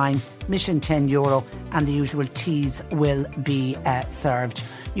from 9, mission €10, and the usual teas will be served.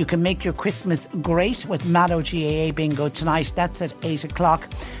 You can make your Christmas great with Mallow GAA Bingo tonight. That's at 8 o'clock.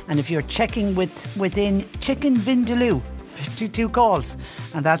 And if you're checking within Chicken Vindaloo, 52 calls,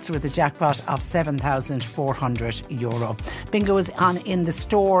 and that's with a jackpot of €7,400. Bingo is on in the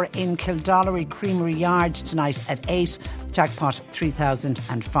store in Kildallery Creamery Yard tonight at 8. Jackpot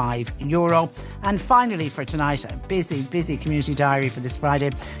 €3,005. And finally for tonight, a busy community diary for this Friday.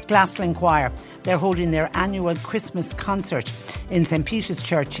 Glassland Choir, they're holding their annual Christmas concert in St. Peter's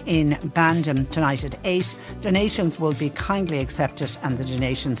Church in Bandon tonight at 8. Donations will be kindly accepted, and the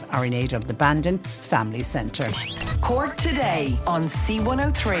donations are in aid of the Bandon Family Centre. Cork Today on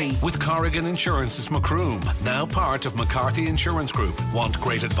C103. With Corrigan Insurance's Macroom, now part of McCarthy Insurance Group. Want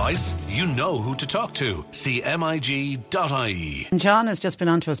great advice? You know who to talk to. CMIG.ie. John has just been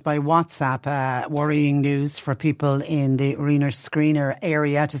on to us by WhatsApp, worrying news for people in the Reener Screener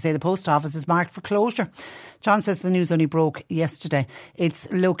area, to say the post office is marked for closure. John says the news only broke yesterday. It's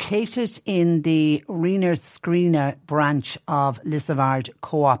located in the Reener Screener branch of Lissavard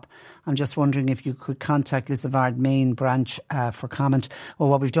Co-op. I'm just wondering if you could contact Lissavard main branch for comment. Well,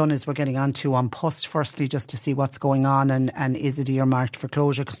 what we've done is we're getting on to An Post firstly, just to see what's going on and is it earmarked for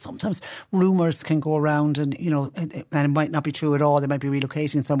closure, because sometimes rumours can go around and, you know, and it might not be true at all. They might be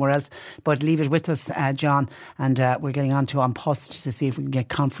relocating somewhere else. But leave it with us, John, and we're getting on to An Post to see if we can get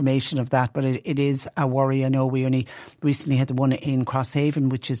confirmation of that. But it is a worry. I know we only recently had the one in Crosshaven,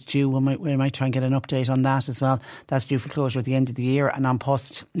 which is due. We might try and get an update on that as well. That's due for closure at the end of the year. And An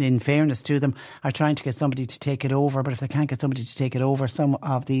Post, in fairness to them, are trying to get somebody to take it over, but if they can't get somebody to take it over, some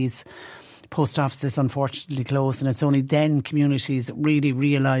of these post offices unfortunately close, and it's only then communities really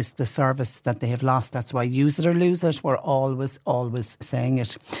realise the service that they have lost. That's why use it or lose it. We're always saying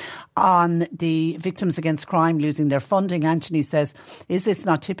it. On the Victims Against Crime losing their funding, Anthony says, is this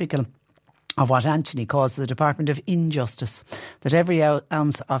not typical of what Anthony calls the Department of Injustice, that every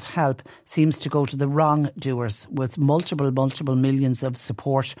ounce of help seems to go to the wrongdoers, with multiple millions of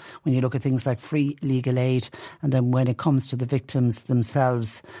support when you look at things like free legal aid, and then when it comes to the victims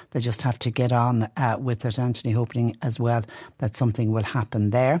themselves, they just have to get on with it. Anthony hoping as well that something will happen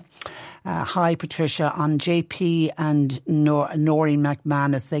there. Hi Patricia, on JP and Noreen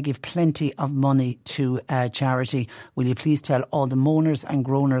McManus, they give plenty of money to charity. Will you please tell all the moaners and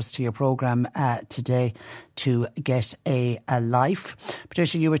groaners to your programme today to get a life?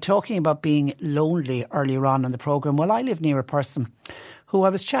 Patricia, you were talking about being lonely earlier on in the programme. Well, I live near a person who I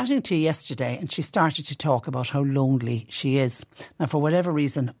was chatting to yesterday, and she started to talk about how lonely she is. Now, for whatever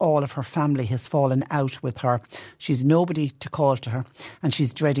reason, all of her family has fallen out with her. She's nobody to call to her, and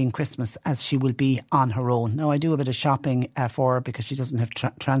she's dreading Christmas as she will be on her own. Now, I do a bit of shopping for her because she doesn't have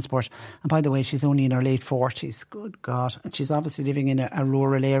transport. And by the way, she's only in her late 40s. Good God. And she's obviously living in a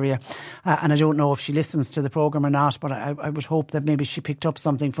rural area. And I don't know if she listens to the programme or not, but I would hope that maybe she picked up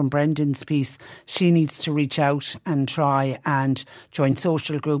something from Brendan's piece. She needs to reach out and try and join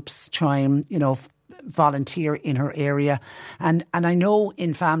social groups, try and, volunteer in her area. And I know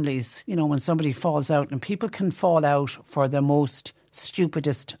in families, when somebody falls out, and people can fall out for the most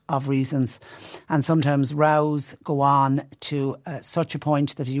stupidest of reasons, and sometimes rows go on to such a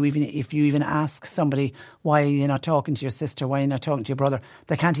point that if you even ask somebody, why are you not talking to your sister, why are you not talking to your brother,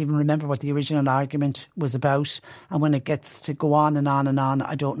 they can't even remember what the original argument was about. And when it gets to go on and on and on,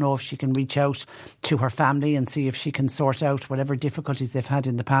 I don't know if she can reach out to her family and see if she can sort out whatever difficulties they've had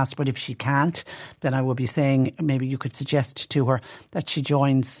in the past. But if she can't, then I would be saying maybe you could suggest to her that she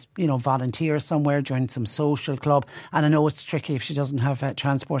joins, volunteer somewhere, join some social club. And I know it's tricky if she doesn't have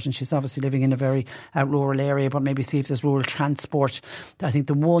transport, and she's obviously living in a very rural area, but maybe see if there's rural transport. I think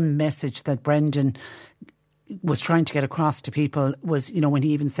the one message that Brendan was trying to get across to people was, when he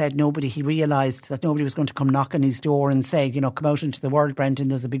even said he realised that nobody was going to come knock on his door and say, come out into the world, Brendan,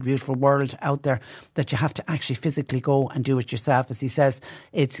 there's a big beautiful world out there, that you have to actually physically go and do it yourself. As he says,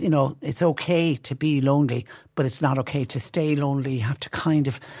 it's okay to be lonely, but it's not okay to stay lonely. You have to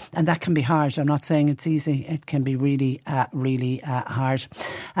and that can be hard. I'm not saying it's easy. It can be really, really hard.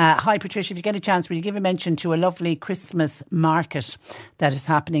 Hi, Patricia, if you get a chance, will you give a mention to a lovely Christmas market that is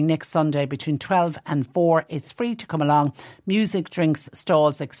happening next Sunday between 12 and 4. It's free to come along. Music, drinks,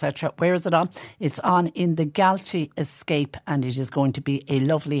 stalls, etc. Where is it on? It's on in the Galtee Escape, and it is going to be a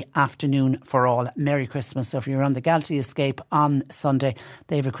lovely afternoon for all. Merry Christmas. So if you're on the Galtee Escape on Sunday,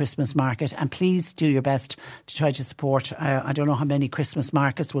 they have a Christmas market, and please do your best to try to support. I don't know how many Christmas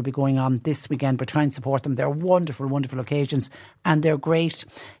markets will be going on this weekend, but try and support them. They're wonderful, wonderful occasions, and they're great.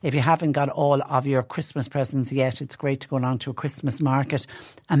 If you haven't got all of your Christmas presents yet, it's great to go along to a Christmas market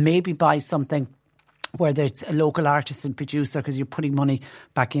and maybe buy something where there's a local artist and producer, because you're putting money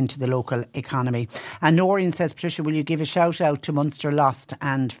back into the local economy. And Noreen says, Patricia, will you give a shout out to Munster Lost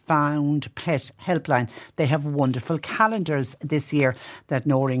and Found Pet Helpline? They have wonderful calendars this year that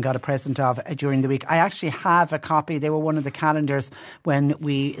Noreen got a present of during the week. I actually have a copy. They were one of the calendars when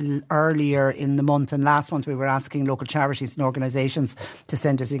earlier in the month and last month we were asking local charities and organisations to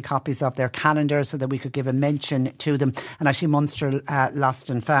send us in copies of their calendars so that we could give a mention to them. And actually Munster Lost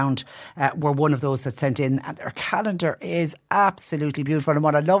and Found were one of those that sent in, and their calendar is absolutely beautiful. And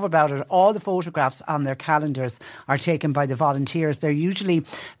what I love about it, all the photographs on their calendars are taken by the volunteers. They're usually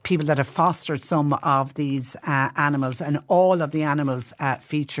people that have fostered some of these animals, and all of the animals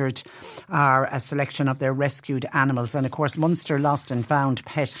featured are a selection of their rescued animals. And of course, Munster Lost and Found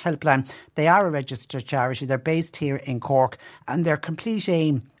Pet Helpline, they are a registered charity. They're based here in Cork, and their complete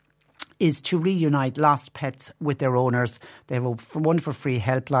aim is to reunite lost pets with their owners. They have a wonderful free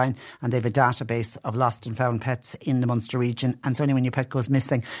helpline, and they have a database of lost and found pets in the Munster region. And so when your pet goes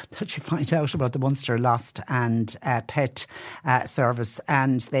missing, that you find out about the Munster Lost and Pet Service.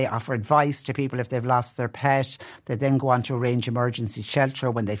 And they offer advice to people if they've lost their pet. They then go on to arrange emergency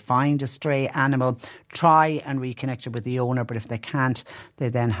shelter when they find a stray animal. Try and reconnect it with the owner, but if they can't, they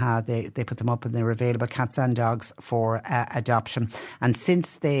then they put them up, and they're available, cats and dogs, for adoption. And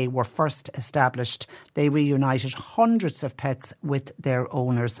since they were first established, they reunited hundreds of pets with their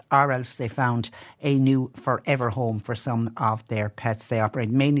owners, or else they found a new forever home for some of their pets. They operate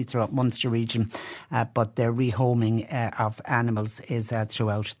mainly throughout Munster region, but their rehoming of animals is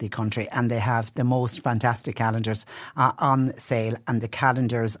throughout the country. And they have the most fantastic calendars on sale, and the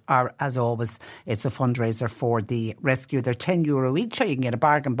calendars are, as always, it's a fundraiser for the rescue. They're €10 each, so you can get a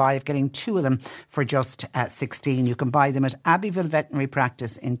bargain buy of getting two of them for just 16. You can buy them at Abbeyville Veterinary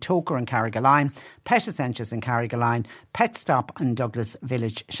Practice in Toker and Carrigaline, Pet Essentials in Carrigaline, Pet Stop and Douglas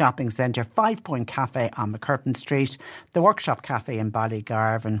Village Shopping Centre, 5 Point Cafe on McCurtain Street, the Workshop Cafe in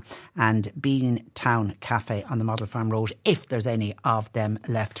Ballygarvan, and Bean Town Cafe on the Model Farm Road, if there's any of them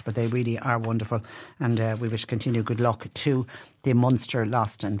left. But they really are wonderful, and we wish continued good luck to the Munster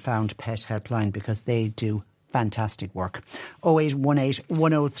Lost and Found Pet Helpline, because they do fantastic work. 0818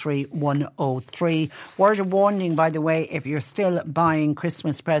 103 103. Word of warning, by the way, if you're still buying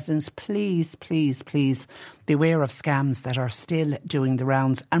Christmas presents, please, please, please beware of scams that are still doing the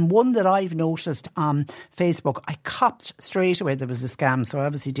rounds. And one that I've noticed on Facebook, I copped straight away there was a scam, so I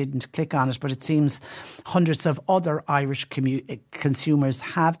obviously didn't click on it, but it seems hundreds of other Irish consumers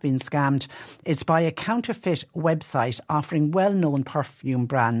have been scammed. It's by a counterfeit website offering well-known perfume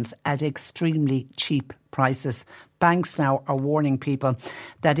brands at extremely cheap prices. Banks now are warning people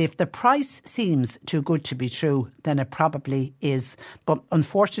that if the price seems too good to be true, then it probably is. But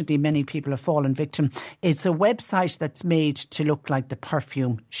unfortunately, many people have fallen victim. It's a website that's made to look like the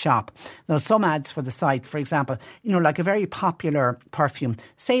perfume shop. Now, some ads for the site, for example, like a very popular perfume,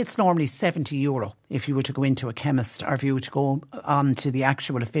 say it's normally €70 if you were to go into a chemist, or if you were to go on to the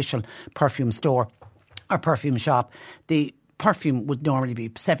actual official perfume store or perfume shop. The perfume would normally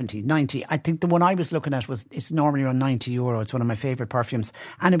be 70, 90. I think the one I was looking at it's normally around €90. It's one of my favourite perfumes.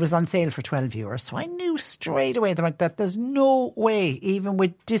 And it was on sale for €12. So I knew straight away that there's no way, even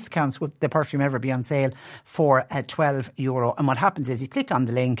with discounts, would the perfume ever be on sale for €12. And what happens is you click on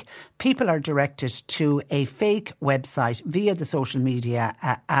the link, people are directed to a fake website via the social media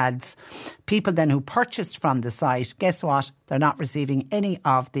ads. People then who purchased from the site, guess what? They're not receiving any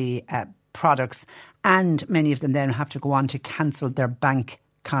of the products, and many of them then have to go on to cancel their bank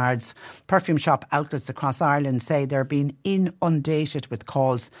cards. Perfume shop outlets across Ireland say they're being inundated with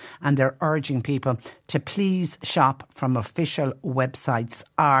calls, and they're urging people to please shop from official websites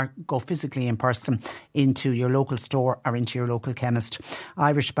or go physically in person into your local store or into your local chemist.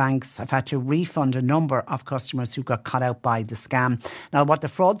 Irish banks have had to refund a number of customers who got caught out by the scam. Now, what the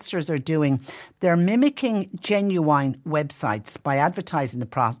fraudsters are doing, they're mimicking genuine websites by advertising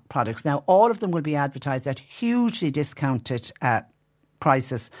the products. Now, all of them will be advertised at hugely discounted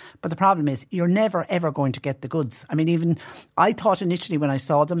prices. But the problem is you're never ever going to get the goods. I mean, even I thought initially when I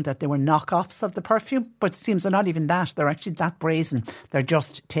saw them that they were knockoffs of the perfume, but it seems they're not even that. They're actually that brazen. They're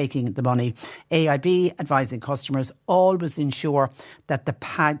just taking the money. AIB advising customers always ensure that the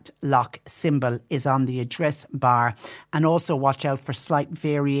padlock symbol is on the address bar, and also watch out for slight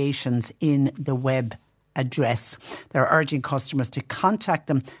variations in the web address. They're urging customers to contact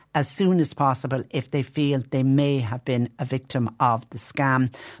them as soon as possible if they feel they may have been a victim of the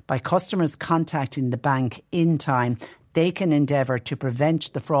scam. By customers contacting the bank in time, they can endeavour to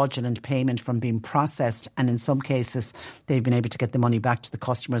prevent the fraudulent payment from being processed, and in some cases they've been able to get the money back to the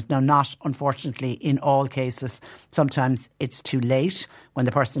customers. Now, not unfortunately in all cases. Sometimes it's too late when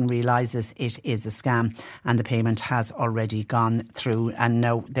the person realises it is a scam and the payment has already gone through. And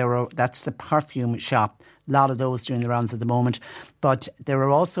now that's the perfume shop. A lot of those doing the rounds at the moment. But there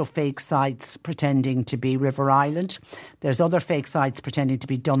are also fake sites pretending to be River Island. There's other fake sites pretending to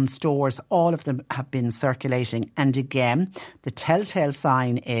be Dunn Stores. All of them have been circulating. And again, the telltale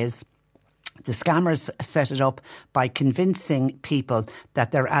sign is the scammers set it up by convincing people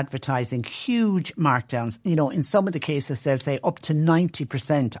that they're advertising huge markdowns. You know, in some of the cases, they'll say up to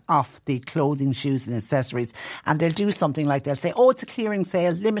 90% off the clothing, shoes and accessories. And they'll do something like they'll say, oh, it's a clearing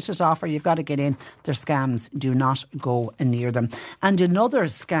sale, limited offer, you've got to get in. They're scams. Do not go near them. And another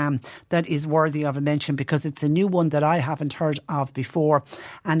scam that is worthy of a mention, because it's a new one that I haven't heard of before,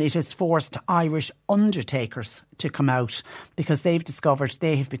 and it has forced Irish undertakers to come out because they've discovered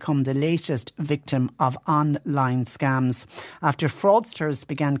they have become the latest victim of online scams after fraudsters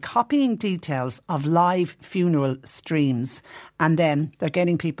began copying details of live funeral streams, and then they're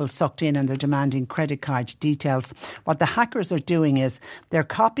getting people sucked in and they're demanding credit card details. What the hackers are doing is they're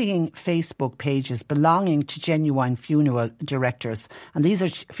copying Facebook pages belonging to genuine funeral directors, and these are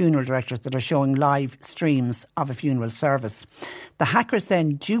funeral directors that are showing live streams of a funeral service. The hackers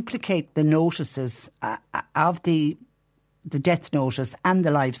then duplicate the notices of the death notice and the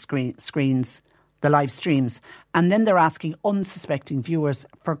live streams, and then they're asking unsuspecting viewers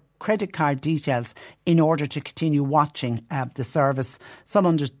for credit card details in order to continue watching the service. Some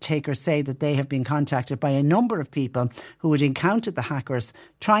undertakers say that they have been contacted by a number of people who had encountered the hackers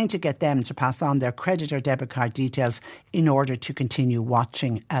trying to get them to pass on their credit or debit card details in order to continue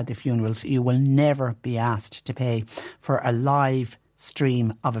watching the funerals. You will never be asked to pay for a live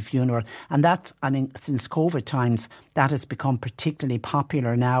stream of a funeral, and that, I think, since COVID times, that has become particularly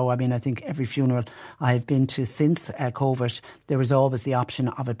popular now. I mean, I think every funeral I have been to since COVID, there is always the option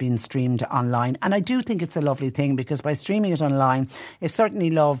of it being streamed online, and I do think it's a lovely thing, because by streaming it online, it's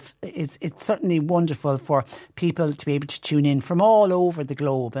certainly it's certainly wonderful for people to be able to tune in from all over the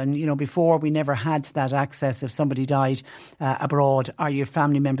globe. And you know, before we never had that access. If somebody died abroad, or your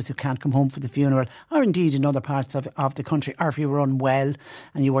family members who can't come home for the funeral, or indeed in other parts of the country, or if you were unwell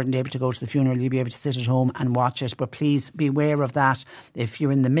and you weren't able to go to the funeral, you'd be able to sit at home and watch it. But please be aware of that. If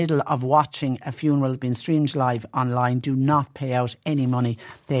you're in the middle of watching a funeral being streamed live online, do not pay out any money.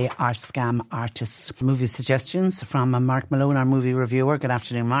 They are scam artists. Movie suggestions from Mark Malone, our movie reviewer. Good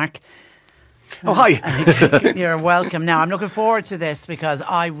afternoon, Mark. Oh, hi. You're welcome. Now, I'm looking forward to this because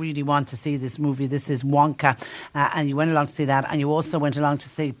I really want to see this movie. This is Wonka, and you went along to see that, and you also went along to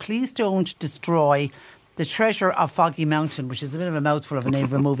say, please don't destroy The Treasure of Foggy Mountain, which is a bit of a mouthful of a name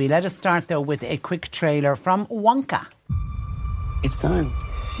of a movie. Let us start, though, with a quick trailer from Wonka. It's time.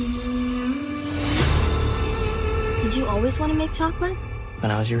 Did you always want to make chocolate?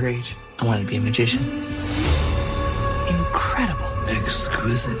 When I was your age, I wanted to be a magician. Incredible.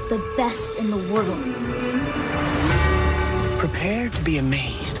 Exquisite. The best in the world. Prepare to be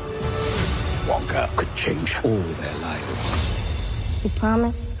amazed. Wonka could change all their lives. You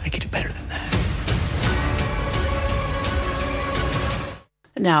promise? I could do better than that.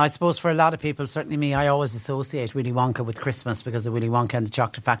 Now, I suppose for a lot of people, certainly me, I always associate Willy Wonka with Christmas because of Willy Wonka and the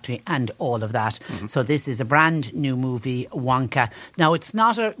Chocolate Factory and all of that. Mm-hmm. So this is a brand new movie, Wonka. Now, it's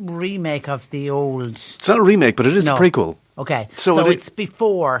not a remake of the old... It's not a remake, but it is a prequel. Okay, so it's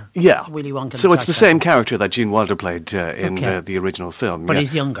before Willy Wonka. So it's the same character that Gene Wilder played in the original film. But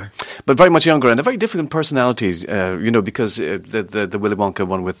he's younger. But very much younger, and a very different personality, because the Willy Wonka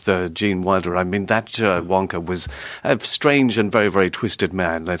one with Gene Wilder, I mean, that Wonka was a strange and very, very twisted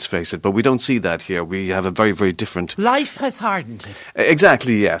man, let's face it. But we don't see that here. We have a very, very different... Life has hardened him.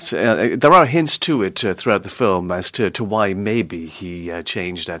 Exactly, yes. There are hints to it throughout the film as to why maybe he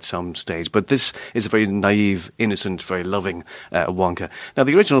changed at some stage. But this is a very naive, innocent, very loving Wonka. Now,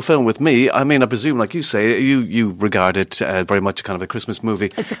 the original film with me, I mean, I presume, like you say, you regard it very much kind of a Christmas movie.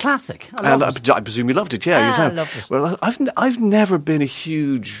 It's a classic. I presume you loved it, yeah. I loved it. Well, I've never been a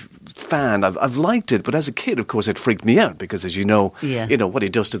huge fan. I've liked it, but as a kid, of course, it freaked me out because, as you know, what he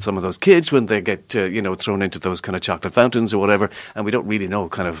does to some of those kids when they get, thrown into those kind of chocolate fountains or whatever, and we don't really know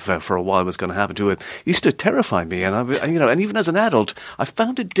kind of for a while what's going to happen to it. It used to terrify me, and and even as an adult, I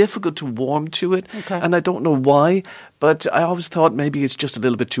found it difficult to warm to it, and I don't know why. But I always thought maybe it's just a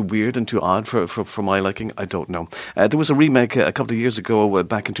little bit too weird and too odd for my liking. I don't know. There was a remake a couple of years ago,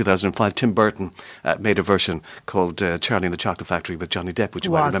 back in 2005. Tim Burton made a version called Charlie and the Chocolate Factory with Johnny Depp, which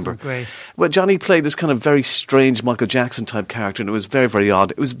you might remember. Great. Well, Johnny played this kind of very strange Michael Jackson type character, and it was very, very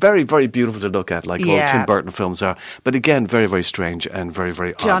odd. It was very, very beautiful to look at, like all Tim Burton films are. But again, very, very strange and very,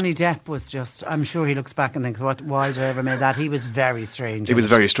 very odd. Johnny Depp was just, I'm sure he looks back and thinks, why did I ever make that? He was very strange. He was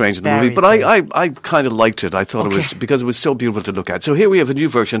very strange in the movie, but I kind of liked it. I thought it was, because it was so beautiful to look at. So here we have a new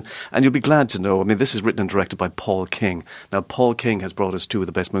version, and you'll be glad to know, I mean, this is written and directed by Paul King. Now, Paul King has brought us two of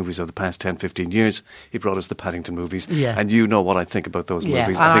the best movies of the past 10, 15 years. He brought us the Paddington movies, and you know what I think about those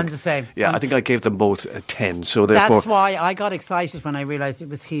movies. I'm the same. Yeah, I think I gave them both a 10, so therefore... That's why I got excited when I realised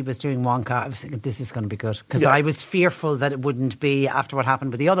he was doing Wonka. I was thinking, this is going to be good, because I was fearful that it wouldn't be, after what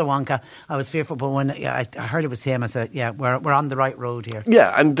happened with the other Wonka, I was fearful, but when I heard it was him, I said, we're on the right road here.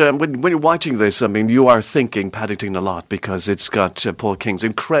 Yeah, and when you're watching this, I mean, you are thinking Paddington a lot, because it's got Paul King's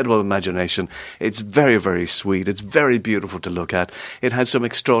incredible imagination. It's very, very sweet. It's very beautiful to look at. It has some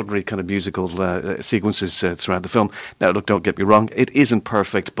extraordinary kind of musical sequences throughout the film. Now, look, don't get me wrong, it isn't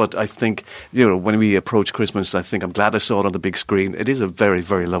perfect, but I think, when we approach Christmas, I think I'm glad I saw it on the big screen. It is a very,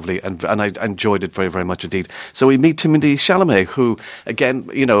 very lovely, and I enjoyed it very, very much indeed. So we meet Timothée Chalamet, who, again,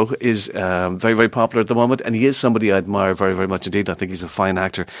 is very, very popular at the moment, and he is somebody I admire very, very much indeed. I think he's a fine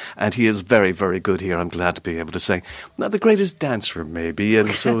actor, and he is very, very good here, I'm glad to be able to say. Not the greatest dancer, maybe,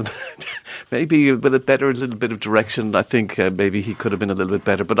 and so maybe with a little bit of direction, I think maybe he could have been a little bit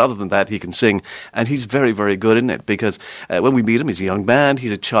better, but other than that, he can sing, and he's very, very good in it, because when we meet him, he's a young man,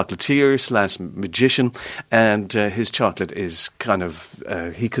 he's a chocolatier / magician, and his chocolate is kind of,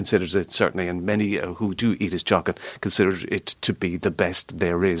 he considers it certainly, and many who do eat his chocolate consider it to be the best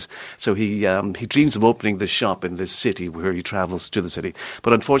there is. So he dreams of opening this shop in this city where he travels to the city,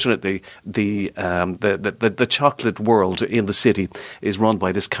 but unfortunately the chocolate world in the city is run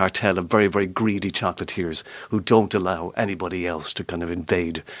by this cartel of very, very greedy chocolatiers who don't allow anybody else to kind of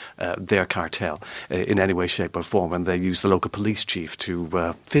invade their cartel in any way, shape or form, and they use the local police chief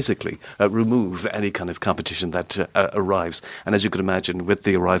to physically remove any kind of competition that arrives. And as you can imagine, with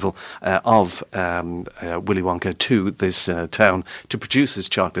the arrival of Willy Wonka to this town to produce his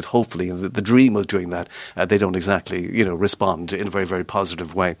chocolate, hopefully, and the dream of doing that, they don't exactly, respond in a very, very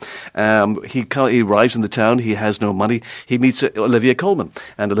positive way. He arrives in the town, he has no money, he meets Olivia Colman,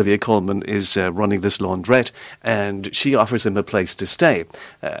 and Olivia Colman is running this laundrette, and she offers him a place to stay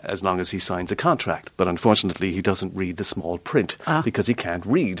as long as he signs a contract. But unfortunately, he doesn't read the small print because he can't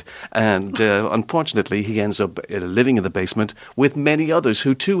read. And unfortunately, he ends up living in the basement with many others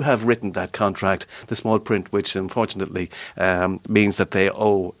who too have written that contract, the small print, which unfortunately means that they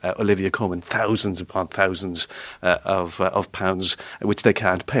owe Olivia Colman thousands upon thousands of pounds, which they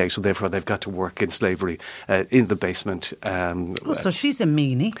can't pay. So therefore, they've got to work in slavery in the basement. So she's a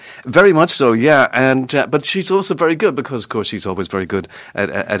meanie. Very much so, yeah. And but she's also very good because, of course, she's always very good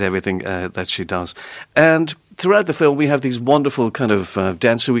at everything that she does. And throughout the film, we have these wonderful kind of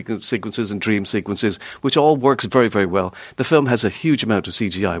dance sequences and dream sequences, which all works very, very well. The film has a huge amount of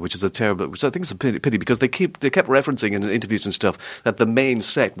CGI, which is which I think is a pity because they kept referencing in interviews and stuff that the main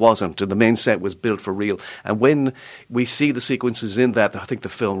set wasn't, and the main set was built for real. And when we see the sequences in that, I think the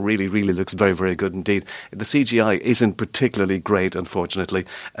film really, really looks very, very good indeed. The CGI isn't particularly great, unfortunately.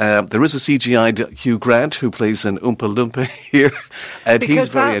 There is a CGI'd Hugh Grant who plays an Oompa Loompa here, and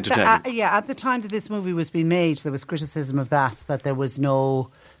he's very entertaining. At the time that this movie was being made, there was criticism of that there was no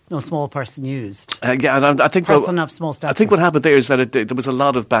no small person used. Yeah, and I think person of small stature. I think what happened there is that there was a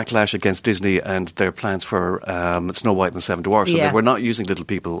lot of backlash against Disney and their plans for Snow White and the Seven Dwarfs. So they were not using little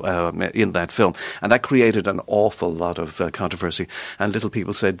people in that film, and that created an awful lot of controversy. And little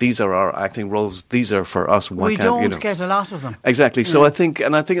people said, "These are our acting roles. These are for us. Why we can't don't you know?" get a lot of them. Exactly. So I think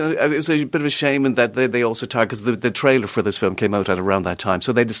it was a bit of a shame in that they also targeted, because the trailer for this film came out at around that time.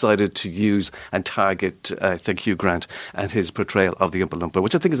 So they decided to use and target, I think, Hugh Grant and his portrayal of the Oompa Loompa,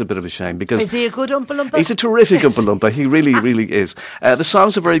 which I think is a bit of a shame, because is he a good Oompa Loompa? He's a terrific Oompa Loompa. He really, really is. The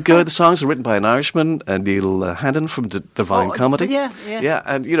songs are very good. The songs are written by an Irishman, Neil Hannon from Divine Comedy. Yeah.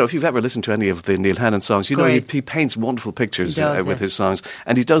 And if you've ever listened to any of the Neil Hannon songs, you know he paints wonderful pictures with his songs,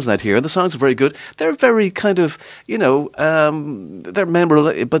 and he does that here. And the songs are very good. They're very kind of, they're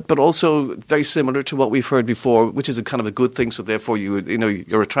memorable, but also very similar to what we've heard before, which is a kind of a good thing. So therefore,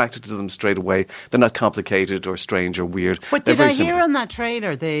 you're attracted to them straight away. They're not complicated or strange or weird. But did I hear on that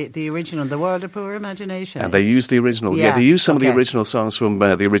trailer the original, The World of Poor Imagination? And they used the original. Yeah, they used some of the original songs from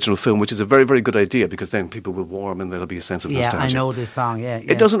the original film, which is a very, very good idea, because then people will warm and there'll be a sense of nostalgia. Yeah, I know this song, yeah.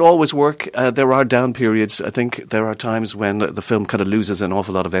 It doesn't always work. There are down periods. I think there are times when the film kind of loses an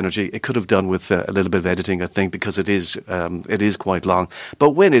awful lot of energy. It could have done with a little bit of editing, I think, because it is quite long.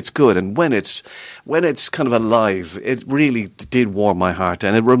 But when it's good and when it's kind of alive, it really did warm my heart,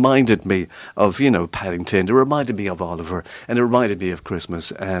 and it reminded me of Paddington. It reminded me of Oliver, and it reminded me of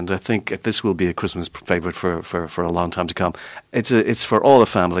Christmas. And I think this will be a Christmas favourite for a long time to come. It's for all the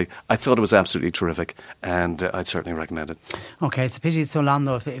family. I thought it was absolutely terrific, and I'd certainly recommend it. Okay, it's a pity it's so long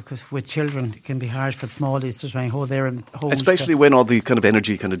though, because with children it can be hard for the smallies to try and hold their home. Especially when all the kind of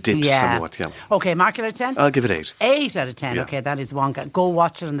energy kind of dips somewhat. Yeah. Okay, mark it out of 10? I'll give it 8. 8 out of 10. Yeah. Okay, that is Wonka. Go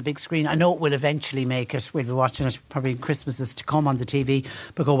watch it on the big screen. I know it will eventually make it. We'll be watching it probably Christmases to come on the TV,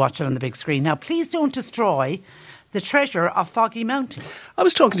 but go watch it on the big screen. Now, please don't destroy the treasure of Foggy Mountain. I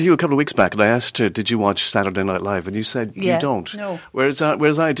was talking to you a couple of weeks back, and I asked, did you watch Saturday Night Live? And you said you don't. No. Whereas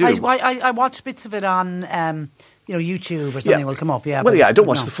I do. I watched bits of it on YouTube or something will come up. Yeah. Well, I don't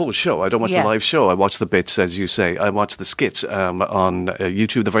watch the full show. I don't watch the live show. I watch the bits, as you say. I watch the skits on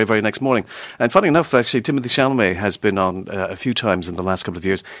YouTube the very, very next morning. And funny enough, actually, Timothée Chalamet has been on a few times in the last couple of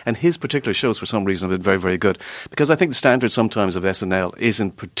years, and his particular shows, for some reason, have been very, very good. Because I think the standard sometimes of SNL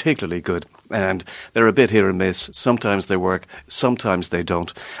isn't particularly good, and they're a bit hit or miss. Sometimes they work, sometimes they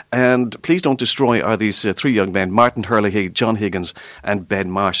don't. And Please Don't Destroy are these 3 young men, Martin Herlihy, John Higgins, and Ben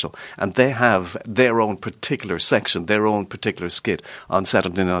Marshall. And they have their own particular section, their own particular skit on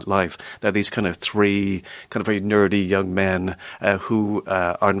Saturday Night Live. They're these kind of 3 kind of very nerdy young men who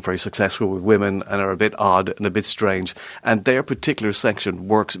aren't very successful with women and are a bit odd and a bit strange. And their particular section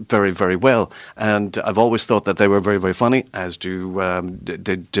works very, very well. And I've always thought that they were very, very funny, as did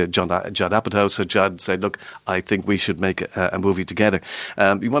Judd Apatow. So Judd said, look, I think we should make a movie together.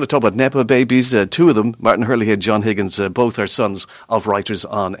 You want to talk about Nepo babies? 2 of them, Martin Herlihy and John Higgins, both are sons of writers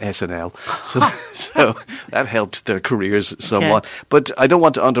on SNL. So that helped their careers somewhat. Okay. But I don't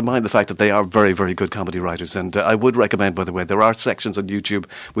want to undermine the fact that they are very, very good comedy writers. And I would recommend, by the way, there are sections on YouTube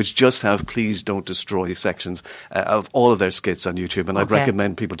which just have Please Don't Destroy sections of all of their skits on YouTube. And I'd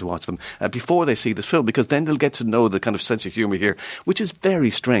recommend people to watch them before they see this film, because then they'll get to know the kind of sense of humour here, which is very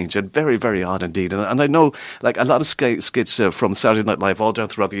strange and very, very odd indeed. And I know, like, a lot of skits from Saturday Night Live all down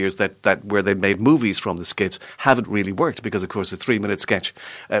throughout the years that where they made movies from the skits haven't really worked, because, of course, the 3-minute sketch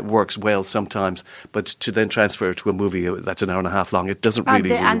works well sometimes, but to then transfer to a movie that's an hour and a half long, it doesn't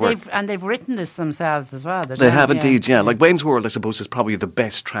really work. They've written this themselves as well. They have indeed, yeah. Like Wayne's World, I suppose, is probably the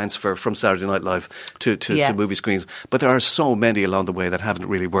best transfer from Saturday Night Live to movie screens. But there are so many along the way that haven't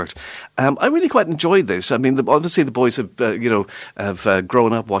really worked. I really quite enjoyed this. I mean, obviously the boys have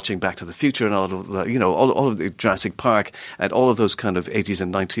grown up watching Back to the Future and all of the Jurassic Park and all of those kind of 80s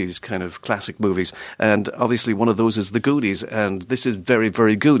and 90s kind of classic movies. And obviously one of those is The Goonies, and this is very,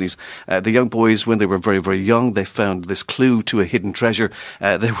 very Goonies. The young boys, when they were very, very young, they found this clue to a hidden treasure.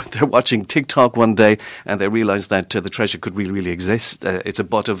 They're watching TikTok one day, and they realised that the treasure could really exist. It's a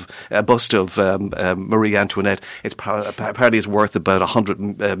bust of Marie Antoinette. It's apparently it's worth about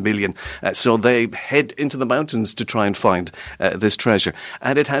 100 million. So they head into the mountains to try and find this treasure.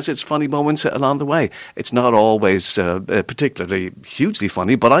 And it has its funny moments along the way. It's not always particularly hugely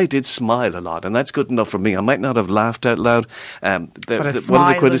funny, but I did smile a lot, and that's good enough for me. I might not have laughed out loud. One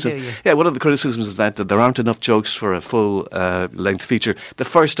of the criticisms is that there aren't enough enough jokes for a full length feature. The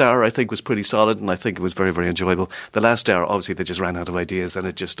first hour, I think, was pretty solid, and I think it was very, very enjoyable. The last hour, obviously, they just ran out of ideas, and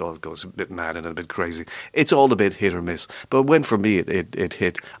it just all goes a bit mad and a bit crazy. It's all a bit hit or miss. But when, for me, it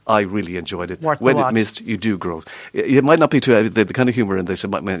hit, I really enjoyed it. When it missed, you do grow. It might not be to the kind of humour in this. It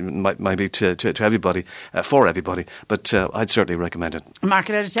might be to everybody, for everybody. But I'd certainly recommend it. Mark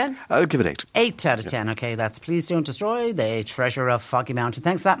it out of 10? I'll give it 8. 8 out of 10. Okay, that's Please Don't Destroy the Treasure of Foggy Mountain.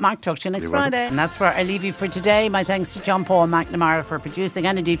 Thanks for that, Mark. Talk to you next Friday. And that's where I leave you for today. My thanks to John Paul McNamara for producing,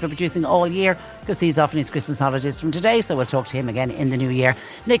 and indeed for producing all year, because he's off on his Christmas holidays from today, so we'll talk to him again in the new year.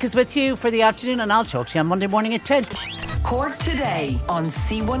 Nick is with you for the afternoon, and I'll talk to you on Monday morning at 10. Cork Today on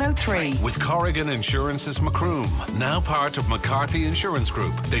C103. With Corrigan Insurance's Macroom, now part of McCarthy Insurance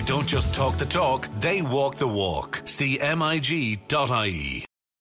Group. They don't just talk the talk, they walk the walk. See MIG.ie.